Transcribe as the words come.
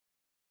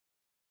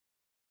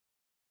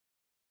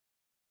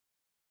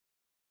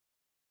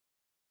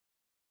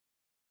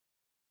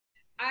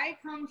I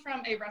come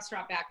from a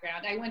restaurant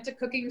background. I went to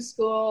cooking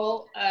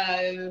school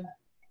a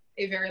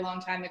very long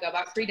time ago,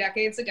 about 3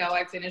 decades ago.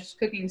 I finished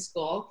cooking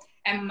school,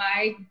 and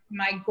my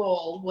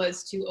goal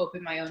was to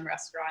open my own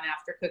restaurant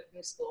after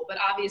cooking school. But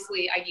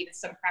obviously, I needed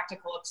some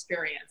practical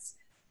experience.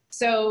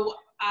 So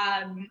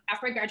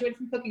after I graduated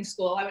from cooking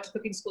school, I went to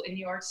cooking school in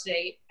New York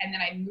State, and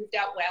then I moved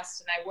out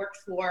west, and I worked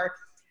for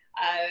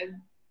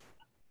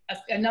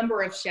a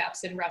number of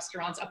chefs in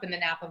restaurants up in the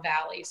Napa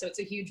Valley. So it's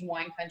a huge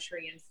wine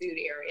country and food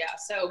area.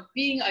 So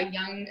being a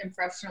young,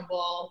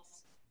 impressionable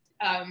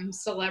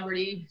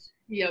celebrity,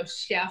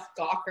 chef,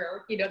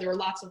 gawker, there were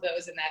lots of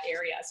those in that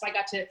area. So I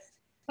got to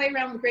play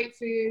around with great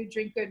food,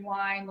 drink good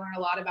wine, learn a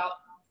lot about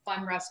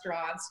fun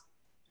restaurants.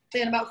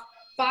 And about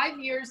 5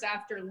 years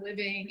after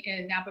living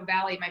in Napa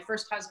Valley, my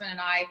first husband and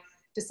I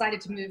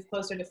decided to move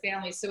closer to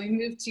family. So we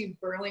moved to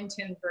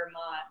Burlington,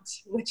 Vermont,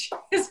 which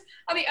is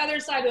on the other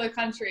side of the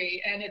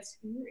country. And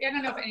I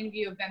don't know if any of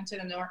you have been to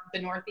the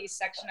Northeast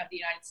section of the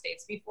United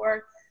States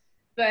before,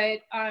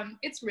 but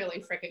it's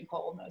really freaking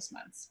cold most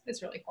months.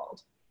 It's really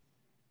cold.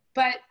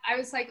 But I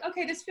was like,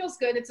 okay, this feels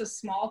good. It's a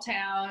small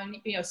town,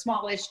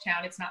 smallish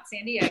town. It's not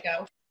San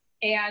Diego.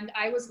 And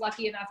I was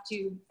lucky enough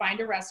to find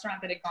a restaurant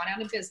that had gone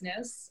out of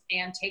business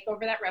and take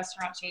over that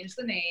restaurant, change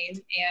the name.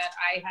 And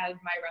I had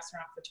my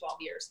restaurant for 12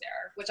 years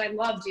there, which I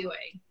love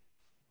doing.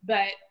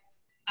 But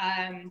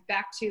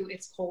back to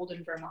it's cold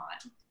in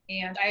Vermont.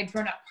 And I had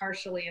grown up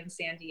partially in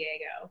San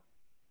Diego.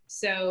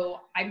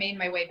 So I made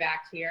my way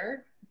back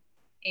here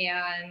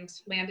and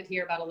landed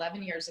here about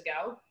 11 years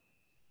ago.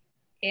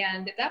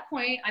 And at that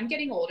point, I'm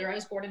getting older. I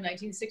was born in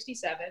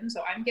 1967,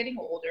 so I'm getting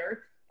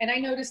older. And I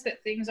noticed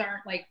that things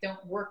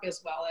don't work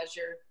as well as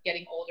you're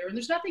getting older. And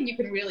there's nothing you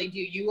can really do.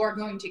 You're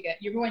going to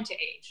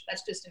age.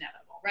 That's just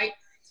inevitable, right?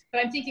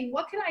 But I'm thinking,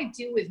 what can I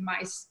do with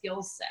my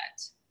skill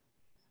set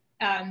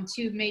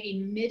to maybe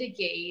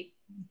mitigate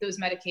those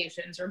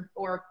medications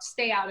or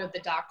stay out of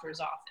the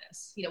doctor's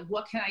office?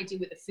 What can I do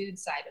with the food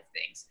side of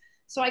things?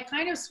 So I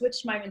kind of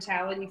switched my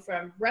mentality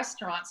from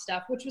restaurant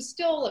stuff, which was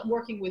still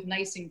working with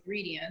nice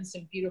ingredients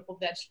and beautiful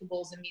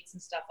vegetables and meats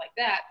and stuff like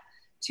that,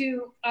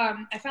 to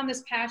I found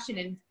this passion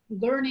in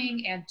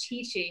learning and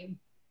teaching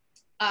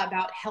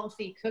about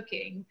healthy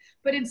cooking,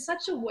 but in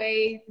such a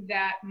way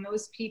that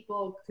most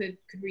people could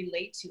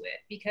relate to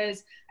it.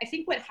 Because I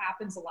think what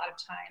happens a lot of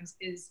times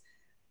is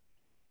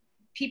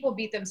people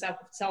beat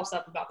themselves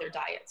up about their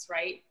diets,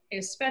 right?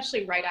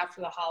 Especially right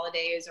after the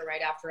holidays or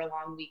right after a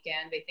long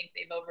weekend. They think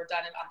they've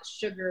overdone it on the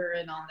sugar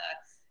and on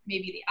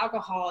maybe the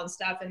alcohol and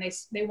stuff. And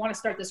they want to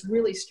start this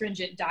really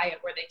stringent diet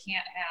where they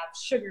can't have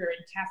sugar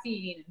and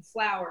caffeine and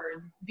flour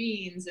and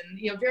beans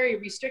and, very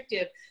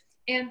restrictive.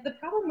 And the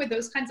problem with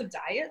those kinds of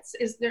diets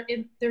is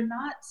they're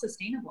not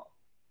sustainable.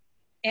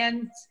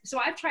 And so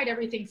I've tried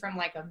everything from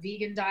like a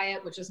vegan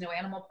diet, which is no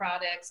animal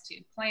products, to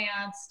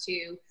plants,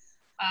 to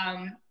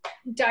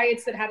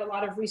diets that had a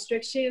lot of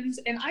restrictions.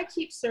 And I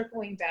keep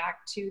circling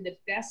back to the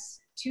best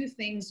two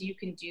things you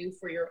can do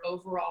for your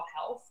overall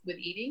health with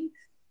eating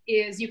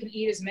is you can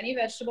eat as many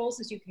vegetables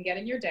as you can get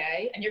in your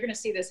day. And you're going to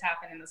see this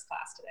happen in this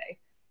class today.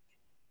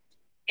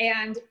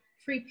 And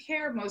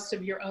prepare most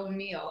of your own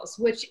meals,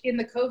 which in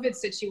the COVID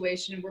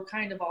situation, we're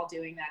kind of all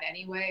doing that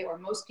anyway, or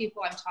most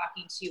people I'm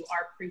talking to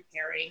are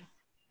preparing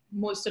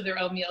most of their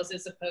own meals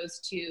as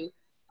opposed to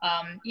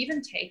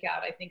even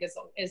takeout, I think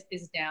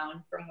is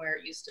down from where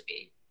it used to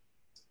be.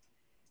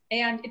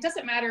 And it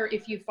doesn't matter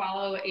if you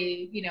follow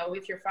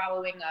if you're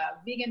following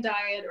a vegan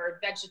diet or a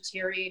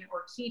vegetarian,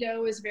 or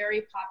keto is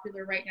very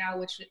popular right now,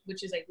 which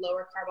is a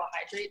lower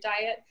carbohydrate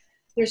diet.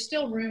 There's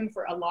still room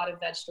for a lot of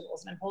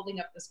vegetables. And I'm holding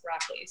up this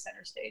broccoli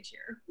center stage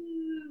here.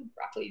 Ooh,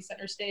 broccoli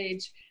center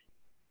stage.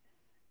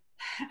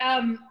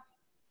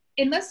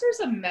 Unless there's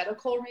a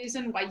medical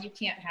reason why you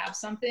can't have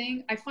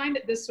something, I find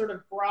that this sort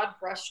of broad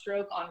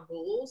brushstroke on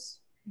rules,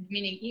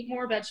 meaning eat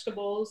more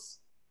vegetables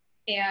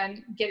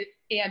and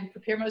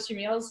prepare most of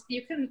your meals,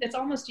 it's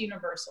almost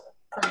universal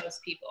for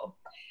most people.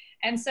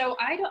 And so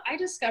I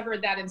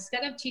discovered that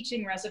instead of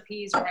teaching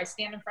recipes where I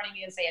stand in front of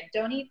you and say,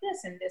 don't eat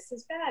this, and this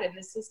is bad, and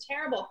this is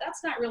terrible,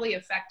 that's not really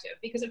effective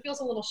because it feels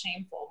a little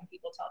shameful when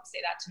people say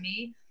that to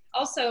me.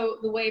 Also,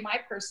 the way my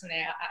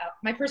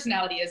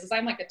personality is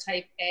I'm like a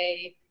type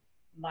A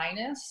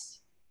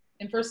minus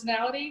in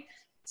personality.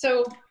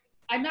 So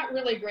I'm not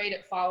really great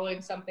at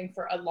following something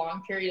for a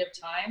long period of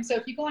time. So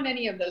if you go on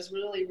any of those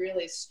really,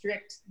 really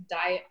strict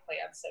diet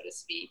plans, so to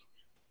speak,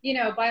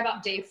 by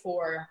about day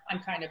 4, I'm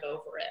kind of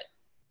over it.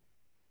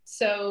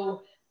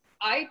 So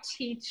I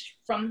teach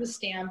from the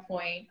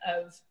standpoint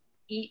of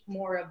eat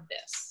more of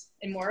this,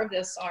 and more of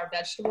this are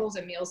vegetables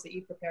and meals that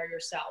you prepare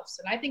yourselves.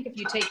 And I think if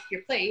you take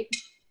your plate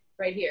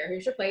right here,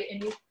 here's your plate,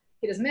 and you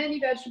get as many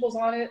vegetables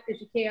on it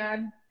as you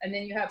can, and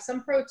then you have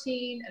some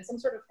protein and some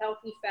sort of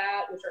healthy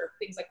fat, which are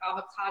things like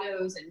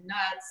avocados and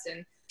nuts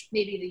and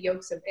maybe the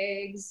yolks of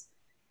eggs,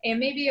 and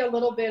maybe a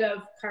little bit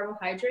of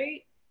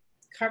carbohydrate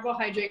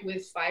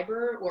with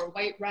fiber or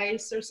white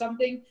rice or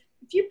something.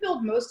 If you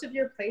build most of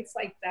your plates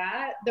like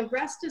that, the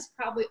rest is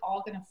probably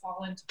all going to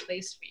fall into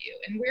place for you.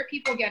 And where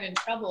people get in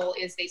trouble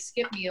is they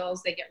skip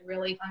meals, they get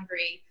really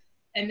hungry,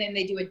 And then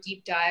they do a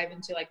deep dive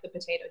into like the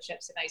potato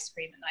chips and ice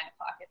cream at 9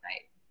 o'clock at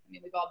night. I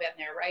mean, we've all been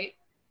there, right?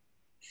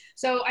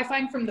 So I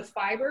find from the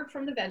fiber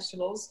from the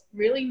vegetables,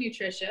 really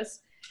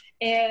nutritious.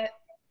 And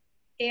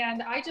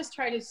I just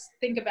try to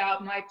think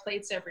about my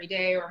plates every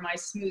day, or my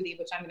smoothie,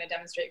 which I'm going to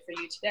demonstrate for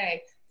you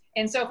today.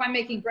 And so if I'm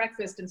making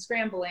breakfast and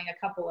scrambling a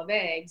couple of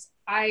eggs,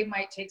 I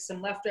might take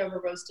some leftover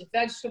roasted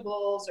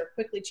vegetables or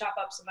quickly chop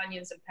up some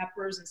onions and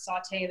peppers and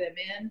saute them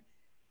in,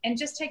 and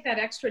just take that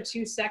extra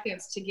 2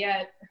 seconds to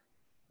get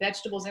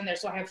vegetables in there.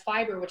 So I have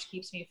fiber, which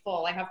keeps me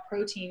full. I have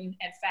protein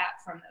and fat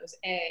from those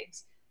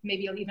eggs,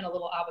 maybe even a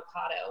little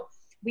avocado.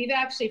 We've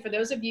actually, for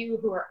those of you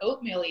who are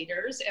oatmeal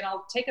eaters, and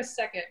I'll take a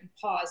second and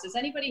pause. Does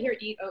anybody here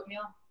eat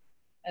oatmeal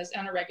as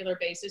on a regular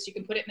basis? You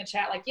can put it in the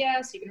chat like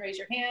yes, you can raise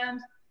your hand.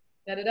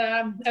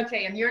 Da-da-da.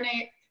 Okay, and your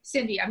name,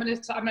 Cindy. I'm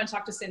gonna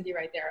talk to Cindy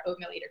right there,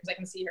 oatmeal eater, because I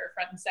can see her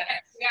front and center.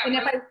 Yeah,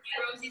 and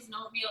Rosie's an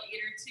oatmeal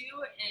eater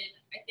too, and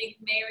I think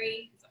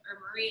Mary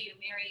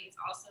is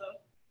also.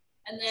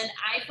 And then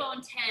iPhone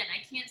 10.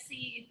 I can't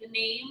see the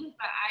name,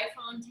 but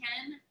iPhone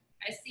 10.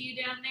 I see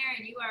you down there,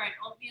 and you are an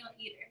oatmeal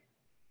eater.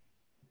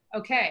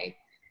 Okay,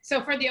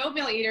 so for the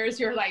oatmeal eaters,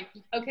 you're like,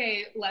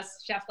 okay,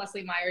 Chef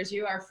Leslie Myers,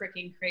 you are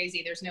freaking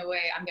crazy. There's no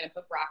way I'm gonna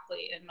put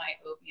broccoli in my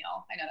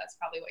oatmeal. I know that's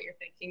probably what you're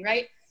thinking,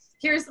 right?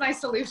 Here's my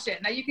solution.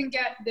 Now you can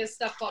get this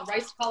stuff called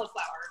riced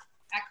cauliflower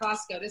at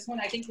Costco. This one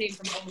I think came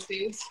from Whole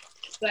Foods,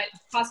 but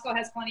Costco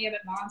has plenty of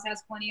it. Mom's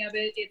has plenty of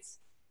it. It's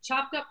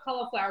chopped up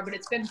cauliflower, but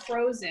it's been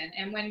frozen.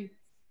 And when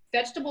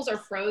vegetables are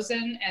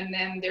frozen and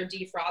then they're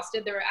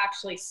defrosted, they're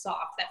actually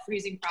soft. That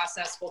freezing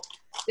process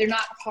they're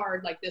not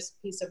hard like this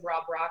piece of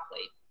raw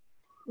broccoli.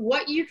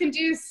 What you can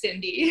do,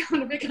 Cindy, I'm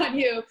gonna pick on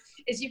you,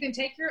 is you can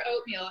take your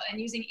oatmeal and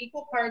using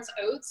equal parts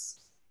oats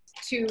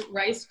to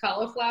riced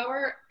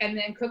cauliflower and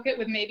then cook it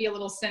with maybe a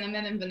little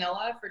cinnamon and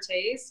vanilla for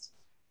taste.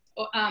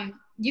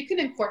 You can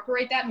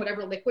incorporate that in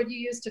whatever liquid you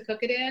use to cook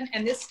it in,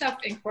 and this stuff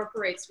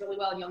incorporates really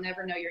well, and you'll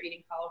never know you're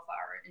eating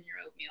cauliflower in your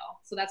oatmeal.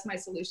 So that's my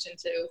solution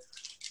to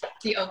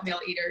the oatmeal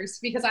eaters,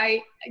 because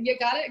you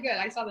got it? Good.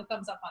 I saw the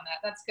thumbs up on that.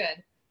 That's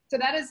good. So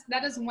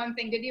that is one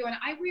thing to do. And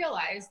I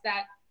realize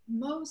that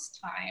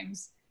most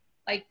times,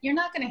 like, you're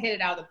not going to hit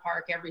it out of the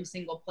park every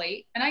single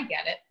plate, and I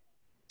get it.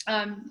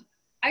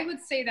 I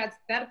would say that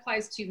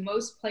applies to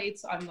most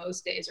plates on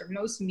most days, or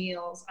most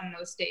meals on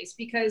most days,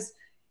 because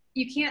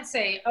you can't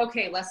say,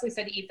 okay, Leslie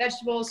said to eat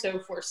vegetables, so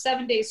for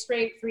 7 days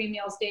straight, 3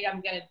 meals a day, I'm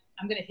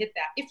gonna hit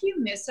that. If you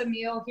miss a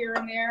meal here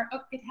and there,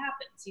 it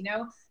happens, you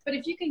know? But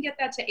if you can get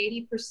that to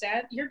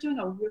 80%, you're doing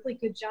a really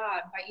good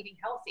job by eating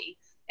healthy.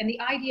 And the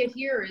idea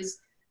here is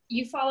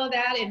you follow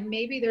that, and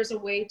maybe there's a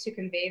way to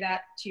convey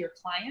that to your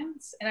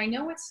clients. And I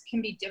know it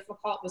can be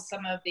difficult with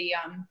some of the,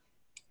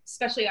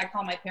 especially I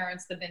call my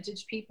parents the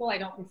vintage people. I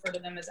don't refer to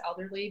them as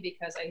elderly,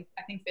 because I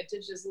think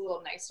vintage is a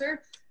little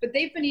nicer, but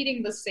they've been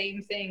eating the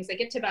same things. They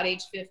get to about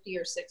age 50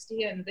 or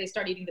 60 and they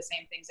start eating the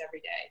same things every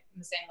day,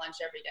 and the same lunch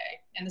every day,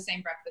 and the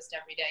same breakfast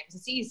every day, because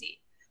it's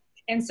easy.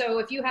 And so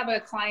if you have a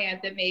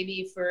client that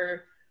maybe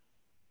for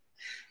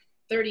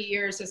 30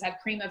 years has had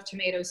cream of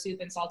tomato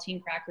soup and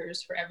saltine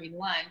crackers for every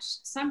lunch,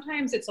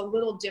 sometimes it's a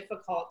little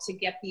difficult to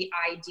get the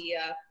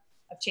idea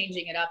of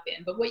changing it up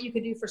in. But what you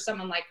could do for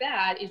someone like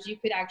that is you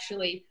could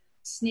actually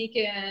sneak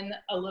in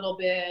a little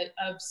bit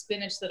of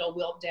spinach that'll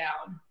wilt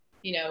down,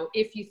 you know,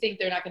 if you think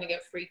they're not going to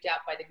get freaked out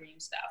by the green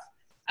stuff.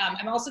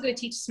 I'm also going to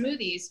teach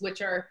smoothies,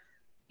 which are,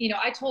 you know,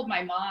 I told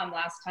my mom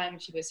last time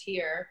she was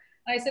here,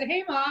 and I said,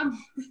 hey mom,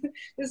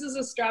 this is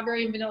a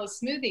strawberry and vanilla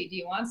smoothie. Do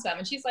you want some?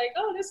 And she's like,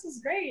 oh, this is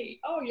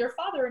great. Oh, your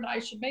father and I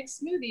should make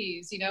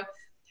smoothies, you know?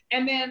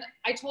 And then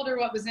I told her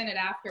what was in it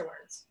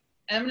afterwards.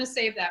 And I'm going to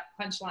save that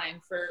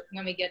punchline for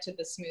when we get to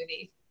the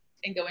smoothie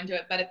and go into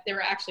it. But there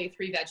were actually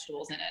 3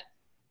 vegetables in it.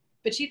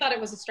 But she thought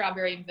it was a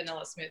strawberry and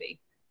vanilla smoothie.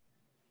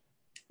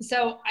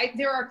 So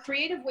there are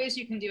creative ways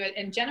you can do it.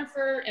 And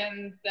Jennifer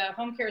and the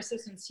home care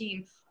assistance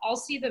team all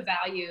see the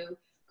value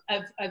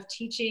of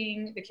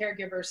teaching the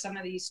caregivers some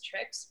of these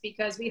tricks,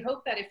 because we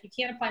hope that if you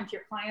can't apply them to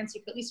your clients,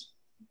 you can at least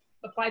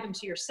apply them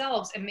to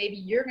yourselves, and maybe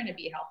you're going to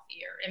be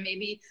healthier, and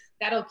maybe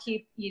that'll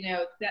keep, you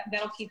know,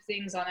 that'll keep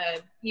things on a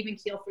even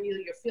keel for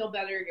you. You'll feel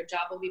better, your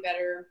job will be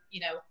better,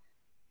 you know.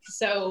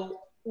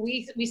 So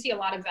we see a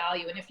lot of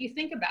value. And if you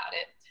think about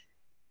it,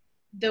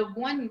 the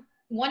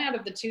one out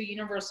of the 2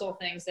 universal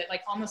things that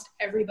like almost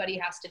everybody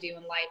has to do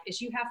in life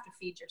is you have to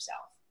feed yourself.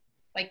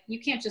 Like, you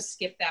can't just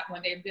skip that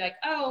one day and be like,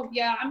 oh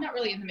yeah, I'm not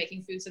really into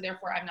making food, so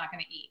therefore I'm not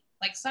going to eat.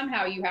 Like,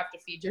 somehow you have to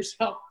feed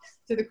yourself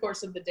through the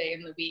course of the day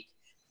and the week.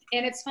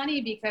 And it's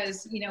funny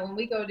because, you know, when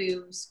we go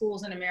to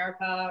schools in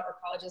America or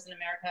colleges in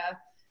America,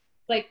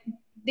 like,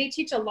 they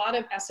teach a lot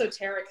of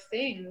esoteric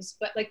things,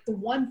 but like the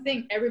one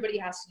thing everybody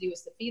has to do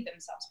is to feed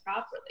themselves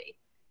properly.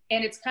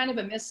 And it's kind of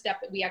a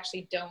misstep that we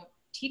actually don't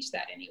teach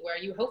that anywhere.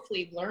 You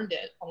hopefully learned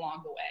it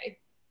along the way,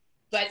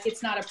 but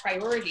it's not a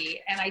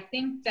priority. And I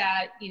think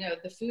that, you know,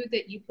 the food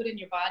that you put in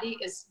your body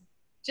is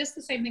just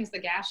the same thing as the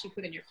gas you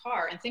put in your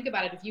car. And think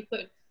about it, if you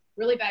put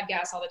really bad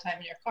gas all the time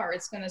in your car,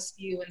 it's going to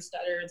spew and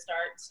stutter and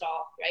start and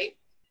stall, right?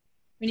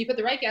 When you put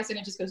the right gas in,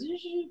 it just goes,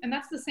 and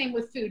that's the same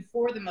with food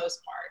for the most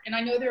part. And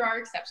I know there are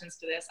exceptions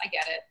to this. I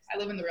get it. I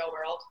live in the real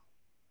world.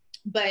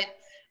 But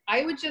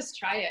I would just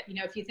try it. You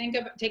know, if you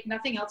take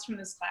nothing else from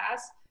this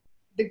class,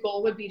 the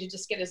goal would be to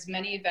just get as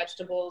many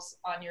vegetables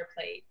on your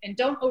plate. And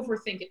don't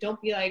overthink it.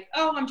 Don't be like,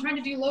 oh, I'm trying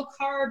to do low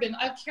carb and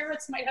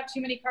carrots might have too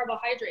many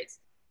carbohydrates.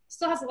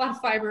 Still has a lot of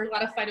fiber, a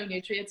lot of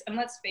phytonutrients. And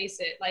let's face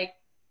it, like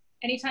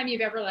anytime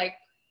you've ever like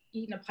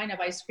eaten a pint of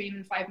ice cream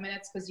in 5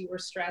 minutes because you were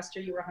stressed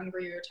or you were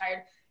hungry or you were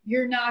tired,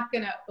 you're not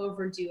going to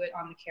overdo it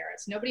on the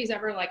carrots. Nobody's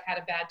ever like had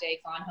a bad day,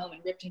 gone home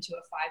and ripped into a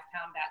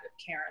 5-pound bag of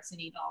carrots and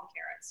eaten all the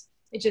carrots.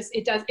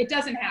 It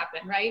doesn't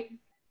happen, right?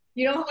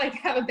 You don't like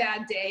have a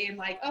bad day and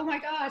like, oh my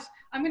gosh,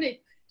 I'm going to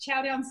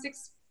chow down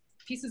 6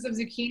 pieces of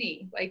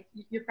zucchini. Like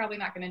you're probably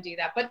not going to do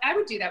that, but I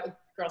would do that with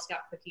Girl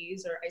Scout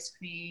cookies or ice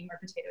cream or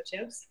potato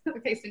chips.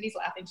 Okay, Cindy's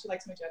laughing. She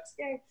likes my jokes.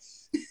 Yay.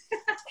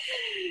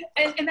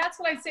 and that's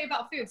what I'd say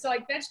about food. So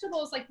like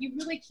vegetables, like you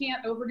really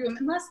can't overdo them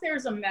unless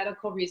there's a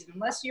medical reason,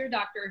 unless your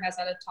doctor has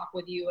had a talk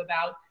with you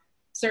about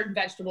certain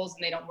vegetables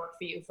and they don't work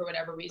for you for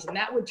whatever reason.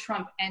 That would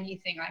trump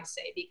anything I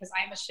say because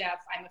I'm a chef,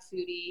 I'm a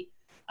foodie.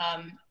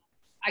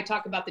 I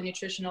talk about the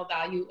nutritional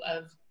value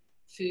of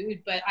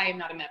food, but I am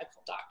not a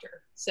medical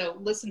doctor. So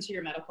listen to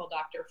your medical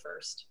doctor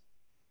first.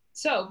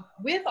 So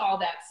with all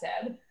that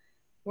said,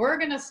 we're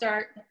going to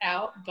start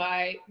out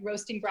by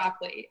roasting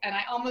broccoli. And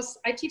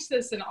I teach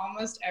this in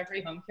almost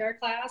every home care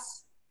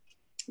class.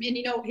 And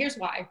you know, here's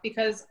why,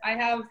 because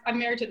I'm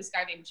married to this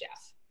guy named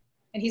Jeff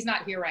and he's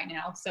not here right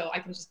now. So I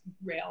can just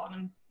rail on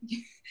him.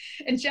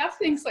 And Jeff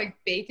thinks like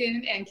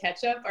bacon and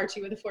ketchup are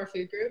 2 of the 4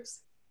 food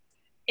groups.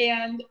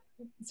 And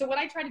so what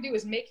I try to do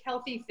is make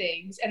healthy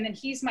things. And then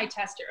he's my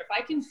tester. If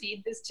I can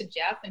feed this to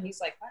Jeff and he's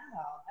like, wow,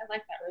 I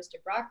like that roasted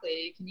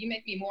broccoli. Can you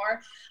make me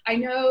more? I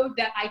know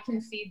that I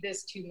can feed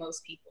this to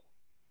most people.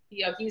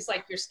 You know, he's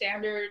like your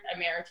standard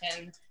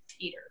American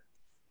eater.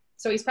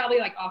 So he's probably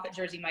like off at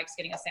Jersey Mike's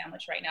getting a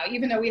sandwich right now,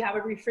 even though we have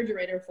a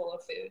refrigerator full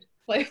of food.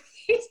 Like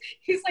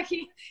he's like,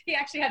 he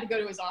actually had to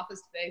go to his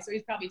office today. So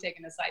he's probably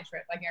taking a side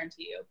trip, I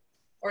guarantee you,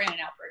 or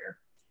In-N-Out Burger.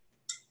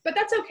 But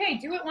that's okay.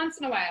 Do it once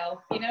in a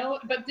while, you know,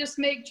 but just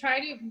try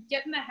to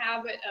get in the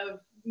habit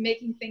of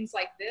making things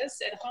like this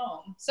at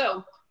home.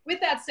 So with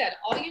that said,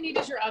 all you need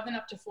is your oven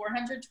up to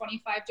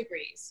 425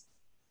 degrees.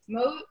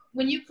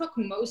 When you cook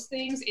most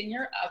things in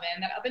your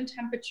oven, that oven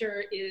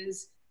temperature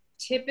is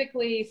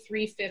typically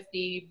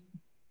 350.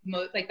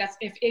 Like that's,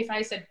 if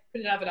I said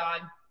put an oven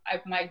on,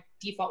 my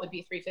default would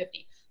be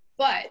 350.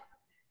 But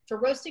for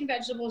roasting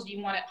vegetables,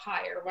 you want it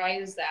higher. Why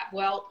is that?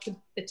 Well,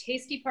 the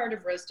tasty part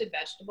of roasted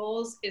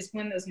vegetables is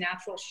when those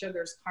natural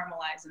sugars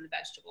caramelize in the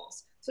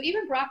vegetables. So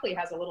even broccoli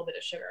has a little bit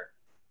of sugar.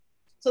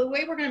 So the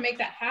way we're going to make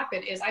that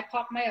happen is I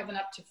pop my oven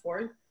up to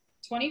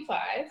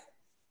 425,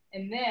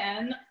 and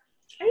then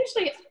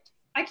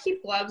I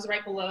keep gloves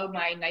right below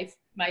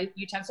my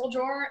utensil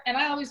drawer, and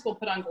I always will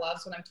put on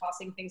gloves when I'm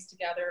tossing things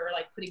together or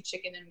like putting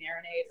chicken in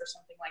marinade or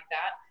something like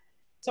that.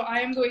 So I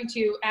am going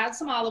to add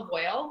some olive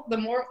oil. The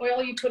more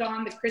oil you put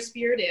on, the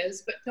crispier it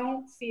is, but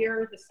don't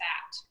fear the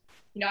fat.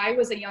 You know, I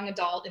was a young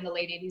adult in the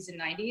late 80s and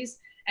 90s,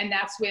 and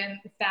that's when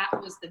fat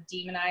was the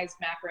demonized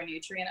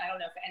macronutrient. I don't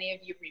know if any of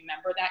you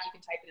remember that. You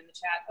can type it in the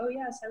chat. Oh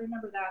yes, I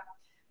remember that.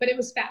 But it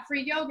was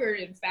fat-free yogurt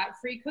and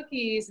fat-free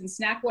cookies and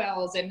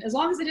SnackWells, and as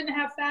long as it didn't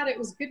have fat, it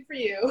was good for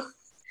you.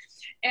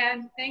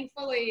 And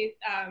thankfully,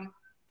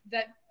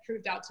 that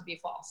proved out to be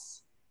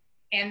false.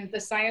 And the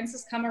science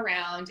has come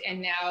around,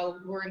 and now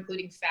we're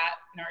including fat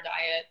in our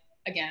diet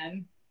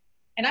again.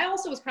 And I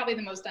also was probably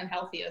the most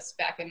unhealthiest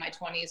back in my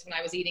 20s when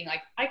I was eating,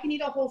 like, I can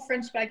eat a whole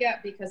French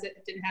baguette because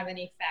it didn't have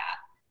any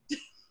fat.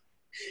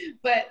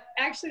 But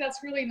actually, that's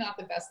really not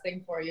the best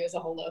thing for you, is a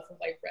whole loaf of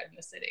white bread in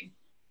a sitting,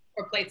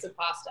 or plates of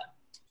pasta.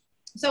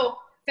 So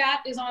fat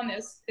is on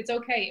this. It's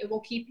okay. It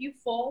will keep you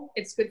full.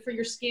 It's good for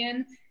your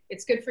skin.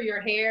 It's good for your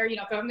hair. You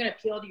know, if I'm going to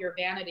appeal to your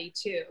vanity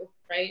too,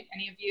 right?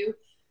 Any of you?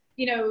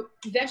 You know,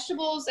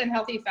 vegetables and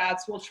healthy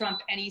fats will trump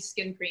any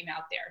skin cream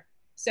out there.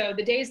 So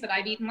the days that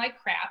I've eaten like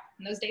crap,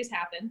 and those days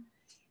happen,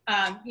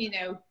 you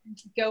know,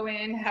 go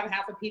in, have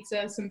half a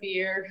pizza, some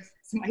beer,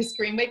 some ice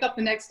cream, wake up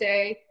the next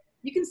day.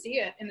 You can see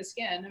it in the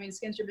skin. I mean,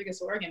 skin's your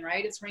biggest organ,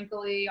 right? It's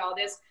wrinkly, all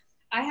this.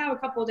 I have a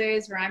couple of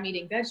days where I'm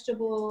eating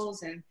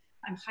vegetables and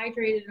I'm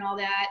hydrated and all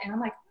that. And I'm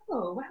like,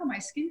 oh, wow, my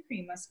skin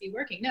cream must be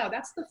working. No,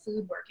 that's the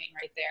food working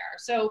right there.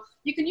 So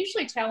you can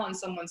usually tell on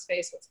someone's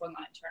face what's going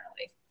on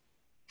internally.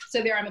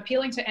 So there, I'm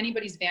appealing to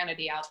anybody's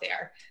vanity out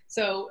there.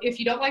 So if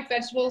you don't like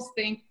vegetables,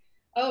 think,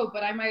 oh,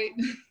 but I might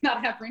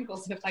not have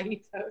wrinkles if I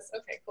eat those.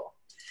 Okay, cool.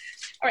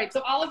 All right,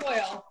 so olive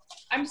oil.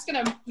 I'm just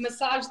gonna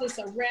massage this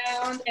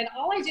around. And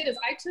all I did is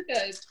I took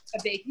a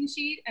baking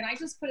sheet and I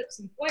just put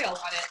some foil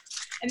on it.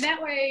 And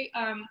that way,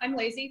 I'm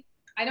lazy.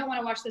 I don't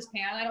wanna wash this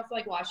pan. I don't feel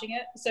like washing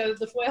it. So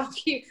the foil,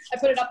 I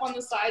put it up on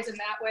the sides, and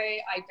that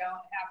way I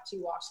don't have to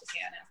wash the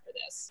pan after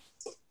this.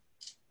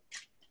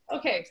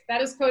 Okay,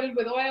 that is coated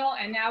with oil,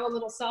 and now a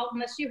little salt.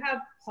 Unless you have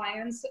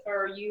clients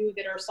or you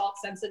that are salt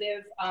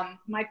sensitive,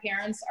 my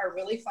parents are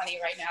really funny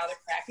right now. They're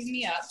cracking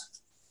me up.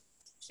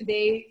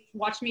 they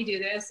watch me do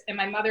this, and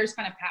my mother's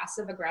kind of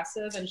passive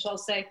aggressive, and she'll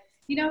say,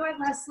 you know what,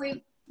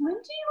 Leslie, when do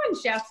you and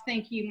Jeff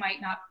think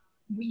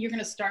you're going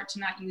to start to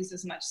not use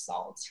as much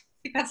salt?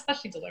 That's how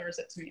she delivers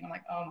it to me. I'm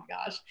like, oh my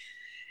gosh.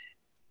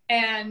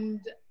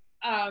 And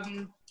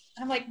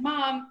I'm like,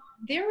 Mom,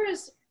 there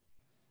is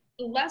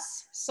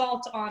less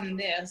salt on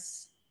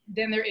this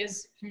than there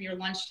is from your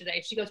lunch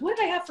today. She goes, what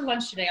did I have for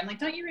lunch today? I'm like,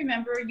 don't you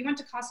remember? You went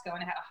to Costco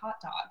and I had a hot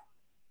dog.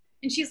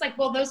 And she's like,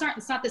 well,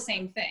 it's not the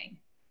same thing.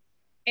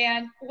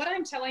 And what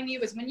I'm telling you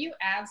is when you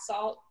add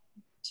salt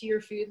to your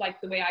food, like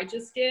the way I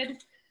just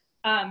did,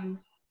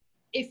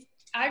 if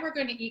I were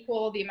going to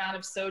equal the amount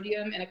of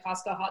sodium in a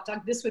Costco hot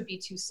dog, this would be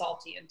too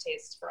salty in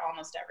taste for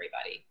almost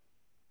everybody.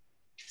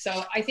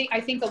 So I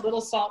think a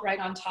little salt right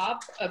on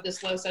top of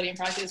this low sodium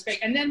product is great.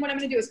 And then what I'm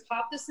going to do is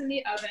pop this in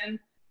the oven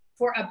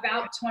for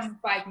about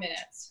 25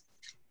 minutes.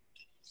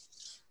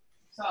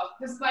 So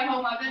this is my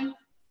home oven.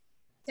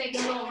 Take a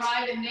little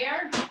ride in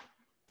there.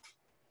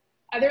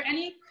 Are there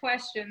any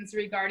questions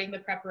regarding the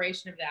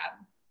preparation of that?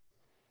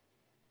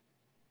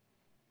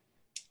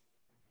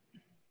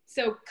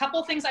 So a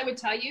couple things I would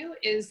tell you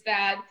is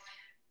that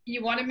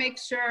you want to make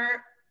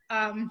sure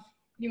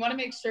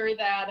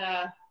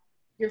that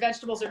your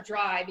vegetables are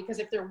dry, because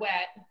if they're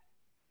wet,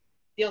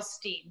 they'll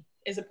steam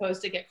as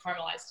opposed to get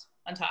caramelized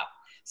on top.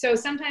 So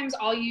sometimes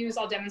I'll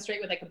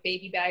demonstrate with like a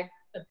bag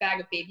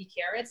of baby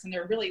carrots, and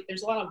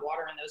there's a lot of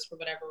water in those for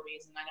whatever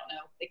reason. I don't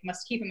know. They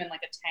must keep them in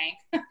like a tank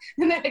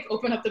and they like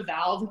open up the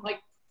valve and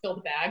like fill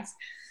the bags.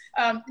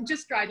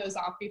 Just dry those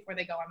off before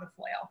they go on the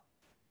flail.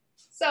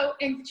 So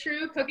in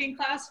true cooking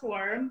class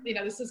form,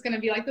 this is going to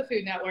be like the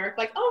Food Network,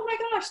 like, oh my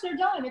gosh, they're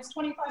done. It's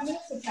 25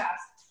 minutes have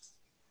passed.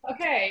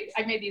 Okay,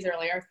 I made these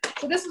earlier.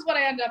 So this is what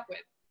I end up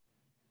with.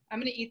 I'm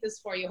going to eat this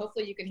for you.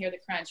 Hopefully you can hear the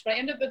crunch. But I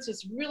end up with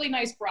this really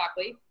nice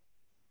broccoli,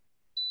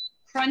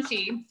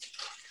 crunchy,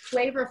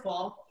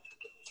 flavorful.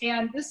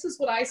 And this is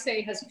what I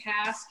say has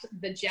passed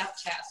the Jeff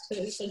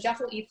test. So Jeff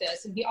will eat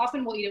this, and he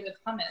often will eat it with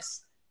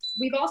hummus.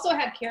 We've also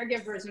had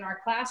caregivers in our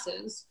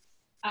classes,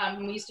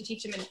 when we used to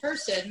teach them in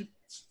person,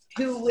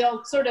 who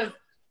will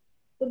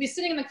they'll be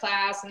sitting in the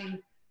class, and a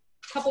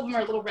couple of them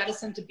are a little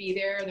reticent to be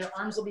there. Their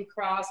arms will be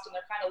crossed, and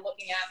they're kind of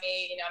looking at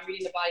me. I'm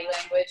reading the body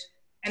language,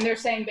 and they're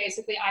saying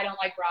basically, I don't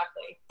like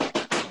broccoli,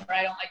 or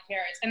I don't like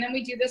carrots. And then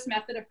we do this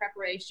method of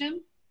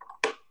preparation,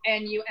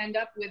 and you end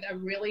up with a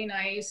really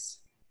nice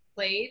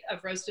plate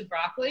of roasted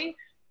broccoli.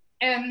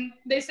 And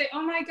they say,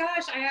 oh my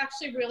gosh, I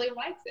actually really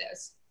like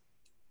this.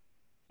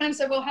 And I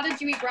said, well, how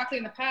did you eat broccoli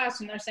in the past?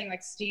 And they're saying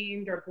like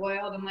steamed or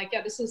boiled. I'm like,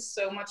 yeah, this is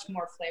so much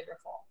more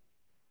flavorful.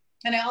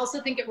 And I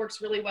also think it works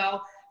really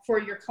well for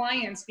your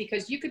clients,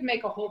 because you could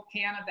make a whole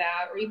pan of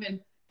that, or even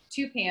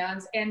 2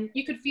 pans, and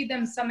you could feed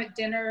them some at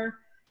dinner,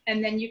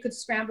 and then you could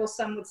scramble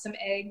some with some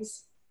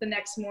eggs the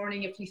next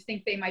morning if you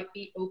think they might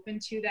be open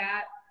to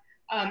that.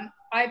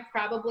 I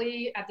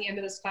probably, at the end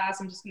of this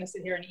class, I'm just going to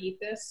sit here and eat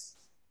this.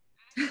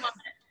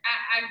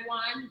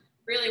 I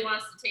really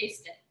wants to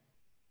taste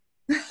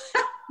it.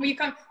 Will you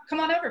come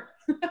on over?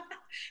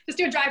 Just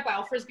do a drive-by.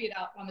 I'll frisbee it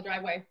out on the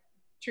driveway.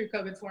 True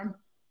COVID form.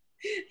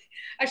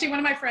 Actually, one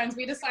of my friends,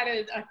 we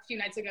decided a few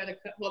nights ago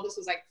this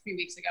was like a few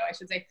weeks ago, I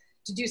should say,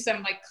 to do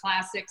some like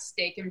classic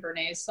steak and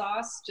béarnaise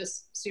sauce,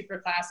 just super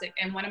classic.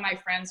 And one of my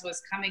friends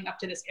was coming up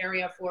to this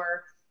area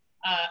for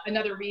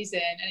another reason,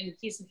 and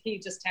he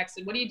just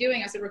texted, what are you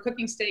doing? I said, we're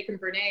cooking steak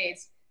and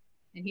béarnaise.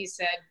 And he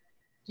said,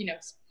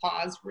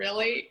 pause,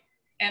 really?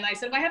 And I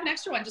said, well, I have an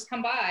extra one, just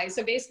come by.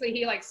 So basically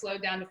he like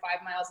slowed down to 5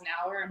 miles an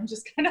hour, and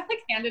just kind of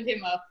like handed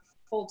him a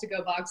whole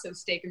to-go box of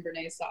steak and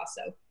béarnaise sauce.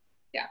 So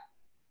yeah.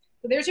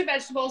 So there's your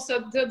vegetables.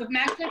 So the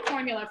magic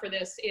formula for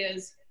this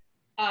is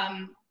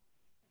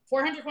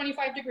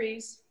 425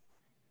 degrees.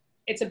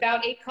 It's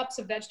about 8 cups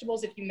of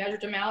vegetables if you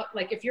measured them out.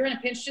 Like if you're in a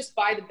pinch, just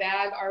buy the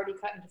bag already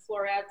cut into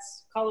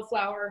florets,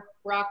 cauliflower,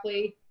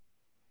 broccoli,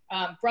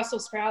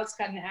 Brussels sprouts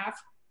cut in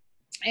half,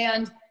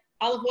 and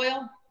olive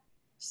oil,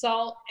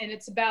 salt, and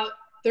it's about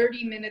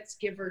 30 minutes,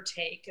 give or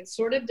take. It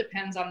sort of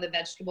depends on the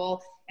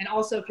vegetable, and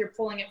also if you're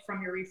pulling it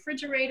from your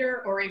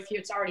refrigerator or if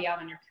it's already out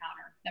on your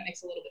counter. That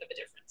makes a little bit of a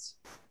difference.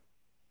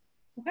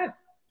 Okay.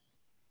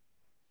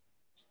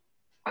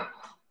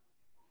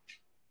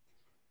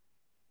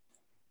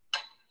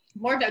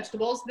 More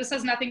vegetables. This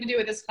has nothing to do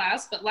with this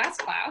class, but last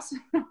class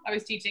I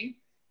was teaching,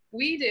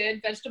 we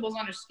did vegetables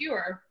on a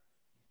skewer.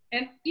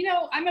 And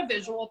I'm a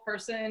visual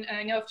person, and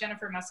I know if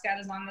Jennifer Muscat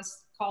is on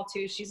this call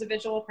too, she's a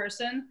visual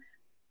person.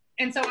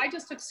 And so I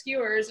just took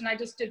skewers and I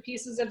just did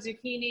pieces of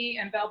zucchini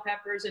and bell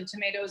peppers and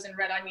tomatoes and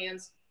red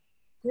onions,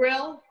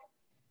 grill,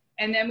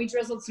 and then we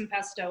drizzled some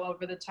pesto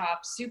over the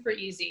top. Super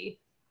easy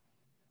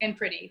and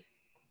pretty.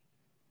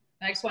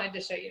 And I just wanted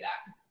to show you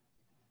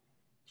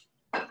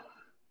that.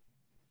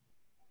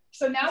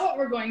 So now what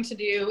we're going to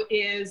do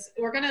is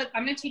I'm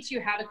going to teach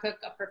you how to cook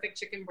a perfect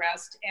chicken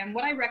breast. And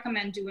what I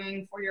recommend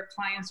doing for your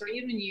clients, or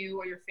even you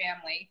or your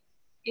family,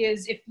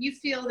 is if you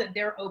feel that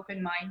they're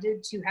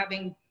open-minded to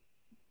having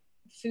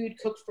food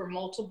cooked for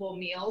multiple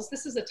meals,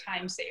 this is a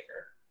time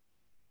saver.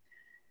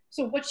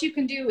 So what you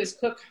can do is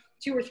cook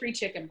 2 or 3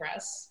 chicken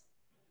breasts,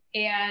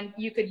 and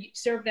you could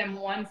serve them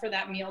one for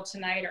that meal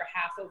tonight or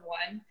half of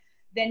one.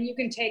 Then you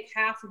can take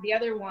half of the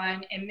other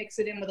one and mix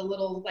it in with a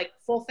little like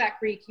full fat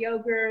Greek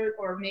yogurt,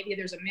 or maybe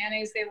there's a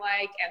mayonnaise they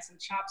like, and some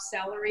chopped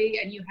celery,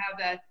 and you have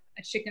a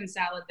chicken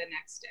salad the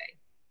next day.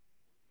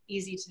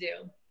 Easy to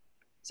do.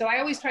 So I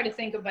always try to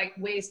think of like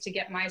ways to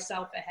get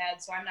myself ahead,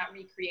 so I'm not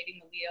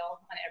recreating the wheel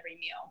on every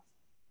meal.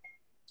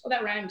 Well,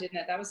 that rhymed, didn't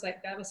it? That was a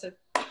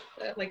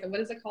what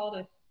is it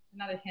called?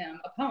 Not a hymn,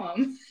 a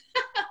poem.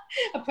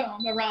 A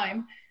poem, a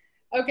rhyme.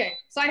 Okay,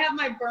 so I have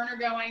my burner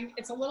going.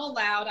 It's a little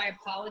loud, I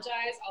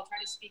apologize. I'll try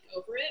to speak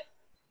over it.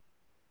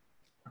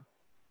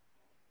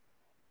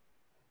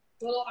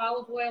 A little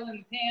olive oil in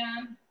the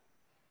pan,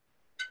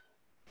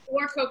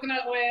 or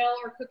coconut oil,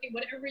 or cooking,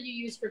 whatever you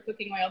use for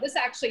cooking oil. This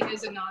actually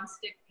is a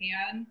non-stick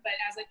pan, but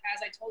as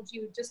I told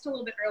you just a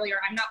little bit earlier,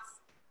 I'm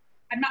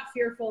not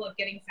fearful of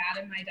getting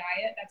fat in my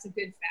diet. That's a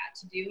good fat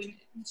to do, and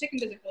the chicken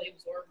doesn't really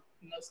absorb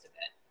most of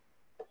it,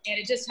 and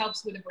it just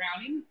helps with the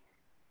browning.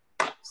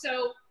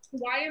 So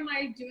why am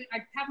I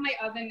have my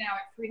oven now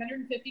at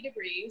 350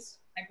 degrees,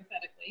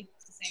 hypothetically,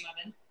 it's the same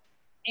oven.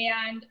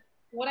 And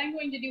what I'm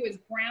going to do is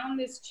brown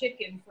this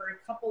chicken for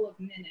a couple of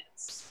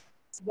minutes.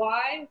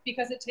 Why?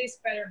 Because it tastes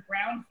better.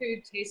 Brown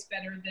food tastes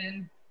better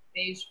than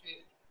beige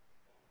food.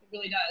 It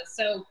really does.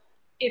 So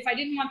if I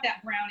didn't want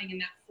that browning and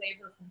that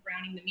flavor from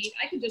browning the meat,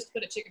 I could just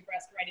put a chicken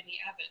breast right in the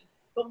oven.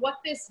 But what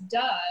this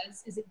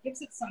does is it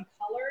gives it some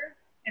color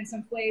and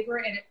some flavor,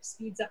 and it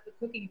speeds up the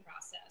cooking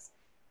process.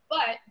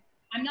 But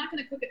I'm not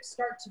going to cook it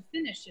start to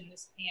finish in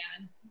this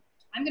pan.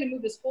 I'm going to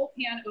move this whole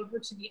pan over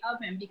to the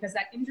oven because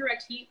that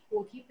indirect heat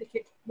will keep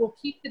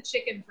the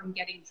chicken from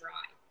getting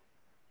dry.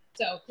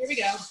 So here we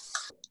go.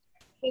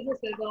 Sizzle,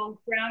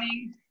 sizzle,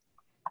 browning.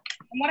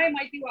 And what I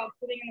might do while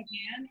putting in the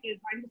pan is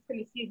I'm just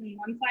going to season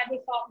one side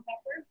with salt and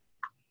pepper.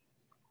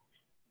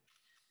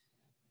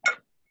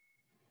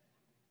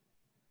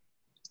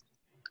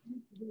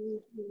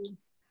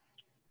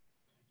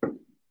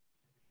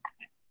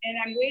 And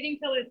I'm waiting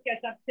till it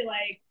gets up to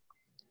like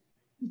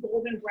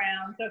golden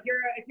brown. So if you're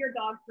a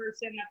dog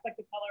person, that's like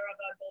the color of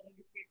a golden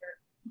retriever.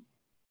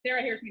 Sarah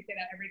hears me say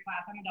that every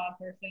class. I'm a dog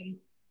person.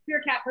 If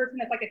you're a cat person,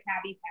 that's like a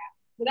tabby cat.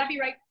 Would that be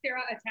right,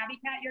 Sarah? A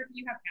tabby cat? You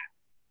have cats.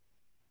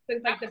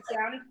 So it's like the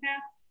brownish cat?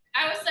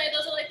 I would say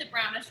those are like the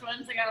brownish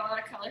ones. They got a lot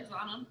of colors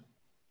on them.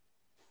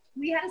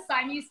 We had a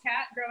Siamese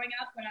cat growing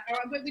up.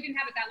 We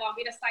didn't have it that long.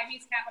 We had a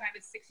Siamese cat when I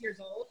was 6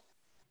 years old.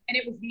 And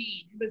it was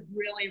mean. It was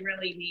really,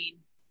 really mean.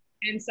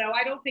 And so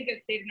I don't think it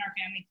stayed in our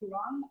family too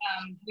long.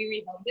 We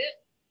rehomed it.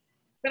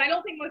 But I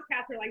don't think most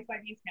cats are like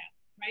Siamese cats,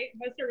 right?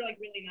 Most are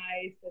like really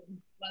nice and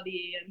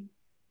lovey. And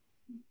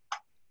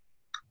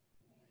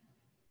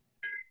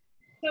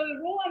so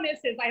the rule on this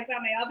is I've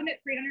got my oven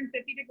at 350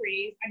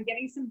 degrees. I'm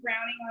getting some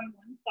browning on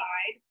one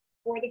side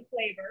for the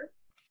flavor.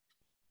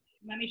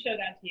 Let me show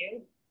that to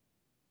you.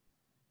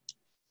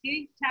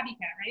 See, tabby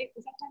cat, right?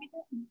 Is that tabby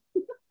cat?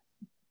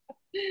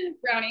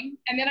 Browning.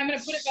 And then I'm going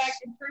to put it back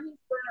and turn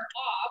this burner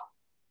off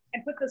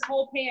and put this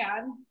whole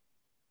pan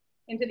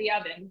into the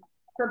oven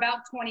for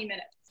about 20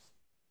 minutes.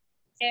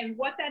 And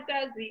what that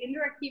does, the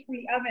indirect heat from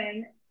the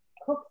oven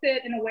cooks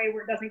it in a way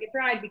where it doesn't get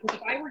dried, because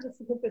if I were just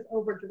to cook this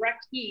over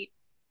direct heat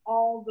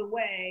all the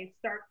way,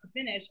 start to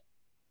finish,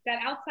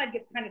 that outside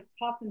gets kind of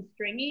tough and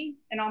stringy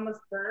and almost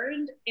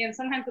burned, and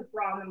sometimes it's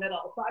raw in the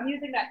middle. So I'm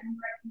using that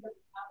indirect heat of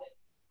the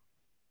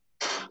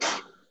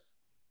oven.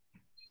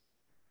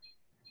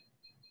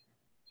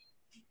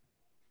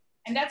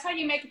 And that's how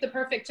you make the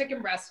perfect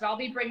chicken breast. I'll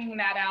be bringing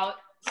that out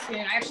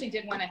soon. I actually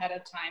did one ahead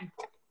of time.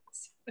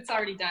 It's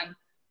already done.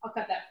 I'll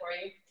cut that for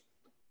you.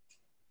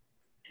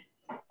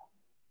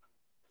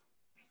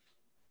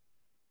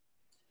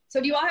 So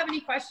do you all have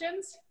any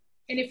questions?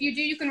 And if you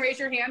do, you can raise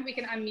your hand. We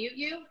can unmute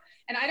you.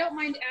 And I don't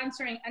mind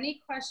answering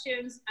any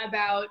questions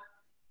about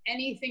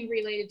anything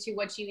related to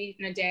what you eat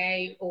in a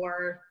day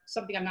or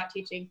something I'm not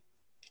teaching.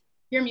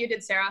 You're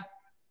muted, Sarah.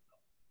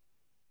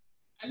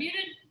 I'm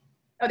muted.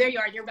 Oh, there you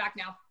are. You're back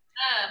now.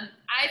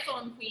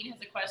 iPhone Queen has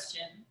a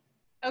question.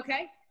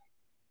 Okay.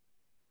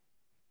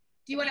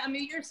 Do you want to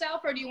unmute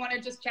yourself, or do you want to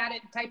just chat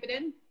it and type it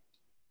in?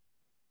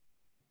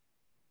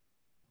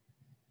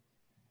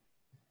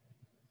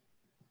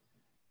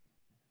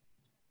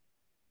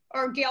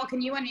 Or Gail,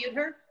 can you unmute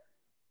her?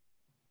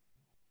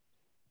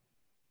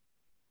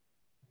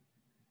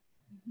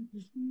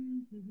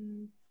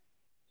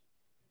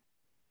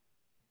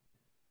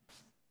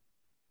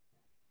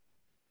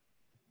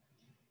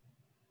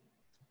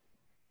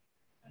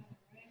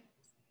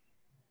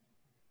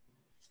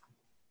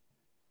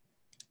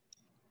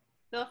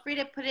 Feel free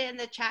to put it in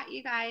the chat,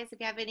 you guys, if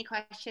you have any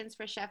questions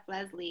for Chef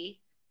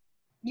Leslie.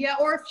 Yeah,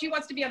 or if she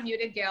wants to be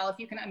unmuted, Gail, if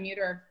you can unmute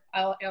her,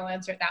 I'll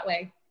answer it that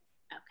way.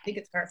 Okay. I think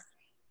it's her.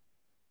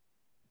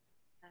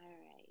 All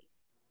right.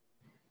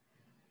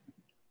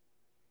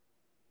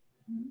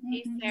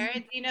 Hey, Sarah,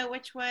 do you know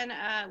which one,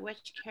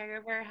 which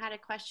caregiver had a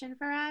question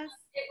for us?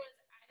 It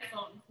was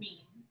iPhone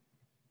Queen.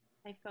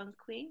 iPhone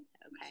Queen?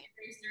 Okay.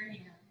 She raised her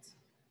hand.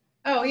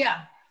 Oh,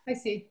 yeah, I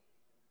see.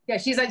 Yeah,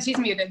 she's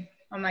muted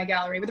on my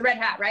gallery with the red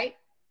hat, right?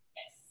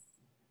 Yes.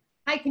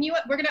 Hi,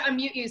 we're going to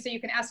unmute you so you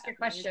can ask your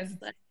question.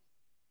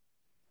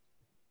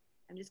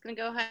 I'm just going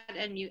to go ahead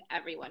and mute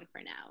everyone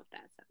for now.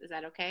 Is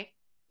that okay?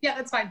 Yeah,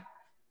 that's fine.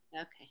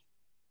 Okay.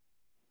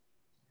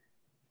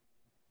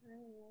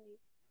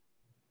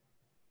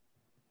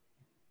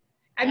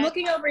 I'm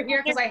looking over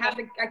here because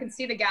I can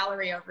see the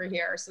gallery over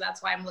here, so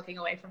that's why I'm looking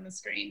away from the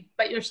screen.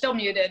 But you're still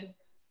muted.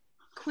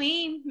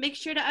 Queen, make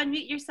sure to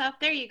unmute yourself.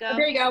 There you go. Oh,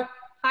 there you go.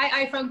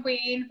 Hi, iPhone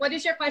Queen. What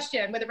is your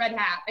question with a red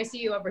hat? I see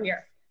you over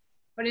here.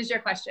 What is your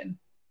question?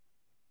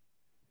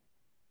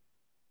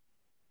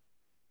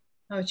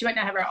 Oh, she might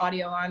not have her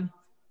audio on.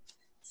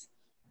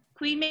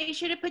 Queen, make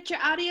sure to put your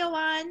audio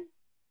on.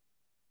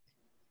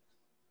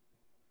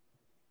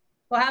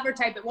 We'll have her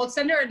type it. We'll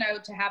send her a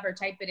note to have her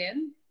type it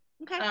in.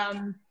 Okay.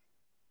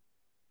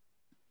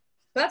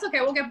 But that's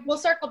okay. We'll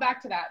circle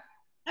back to that.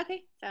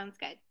 Okay, sounds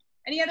good.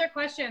 Any other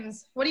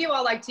questions? What do you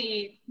all like to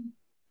eat?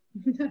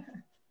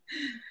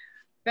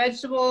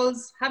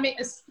 Vegetables. How many?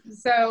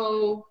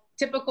 So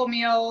typical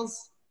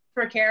meals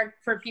for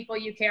people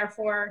you care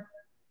for.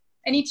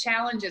 Any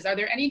challenges? Are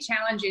there any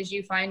challenges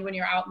you find when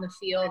you're out in the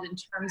field in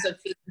terms of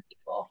feeding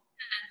people?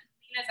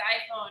 Nina's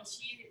iPhone,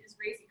 she is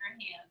raising her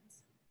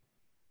hands.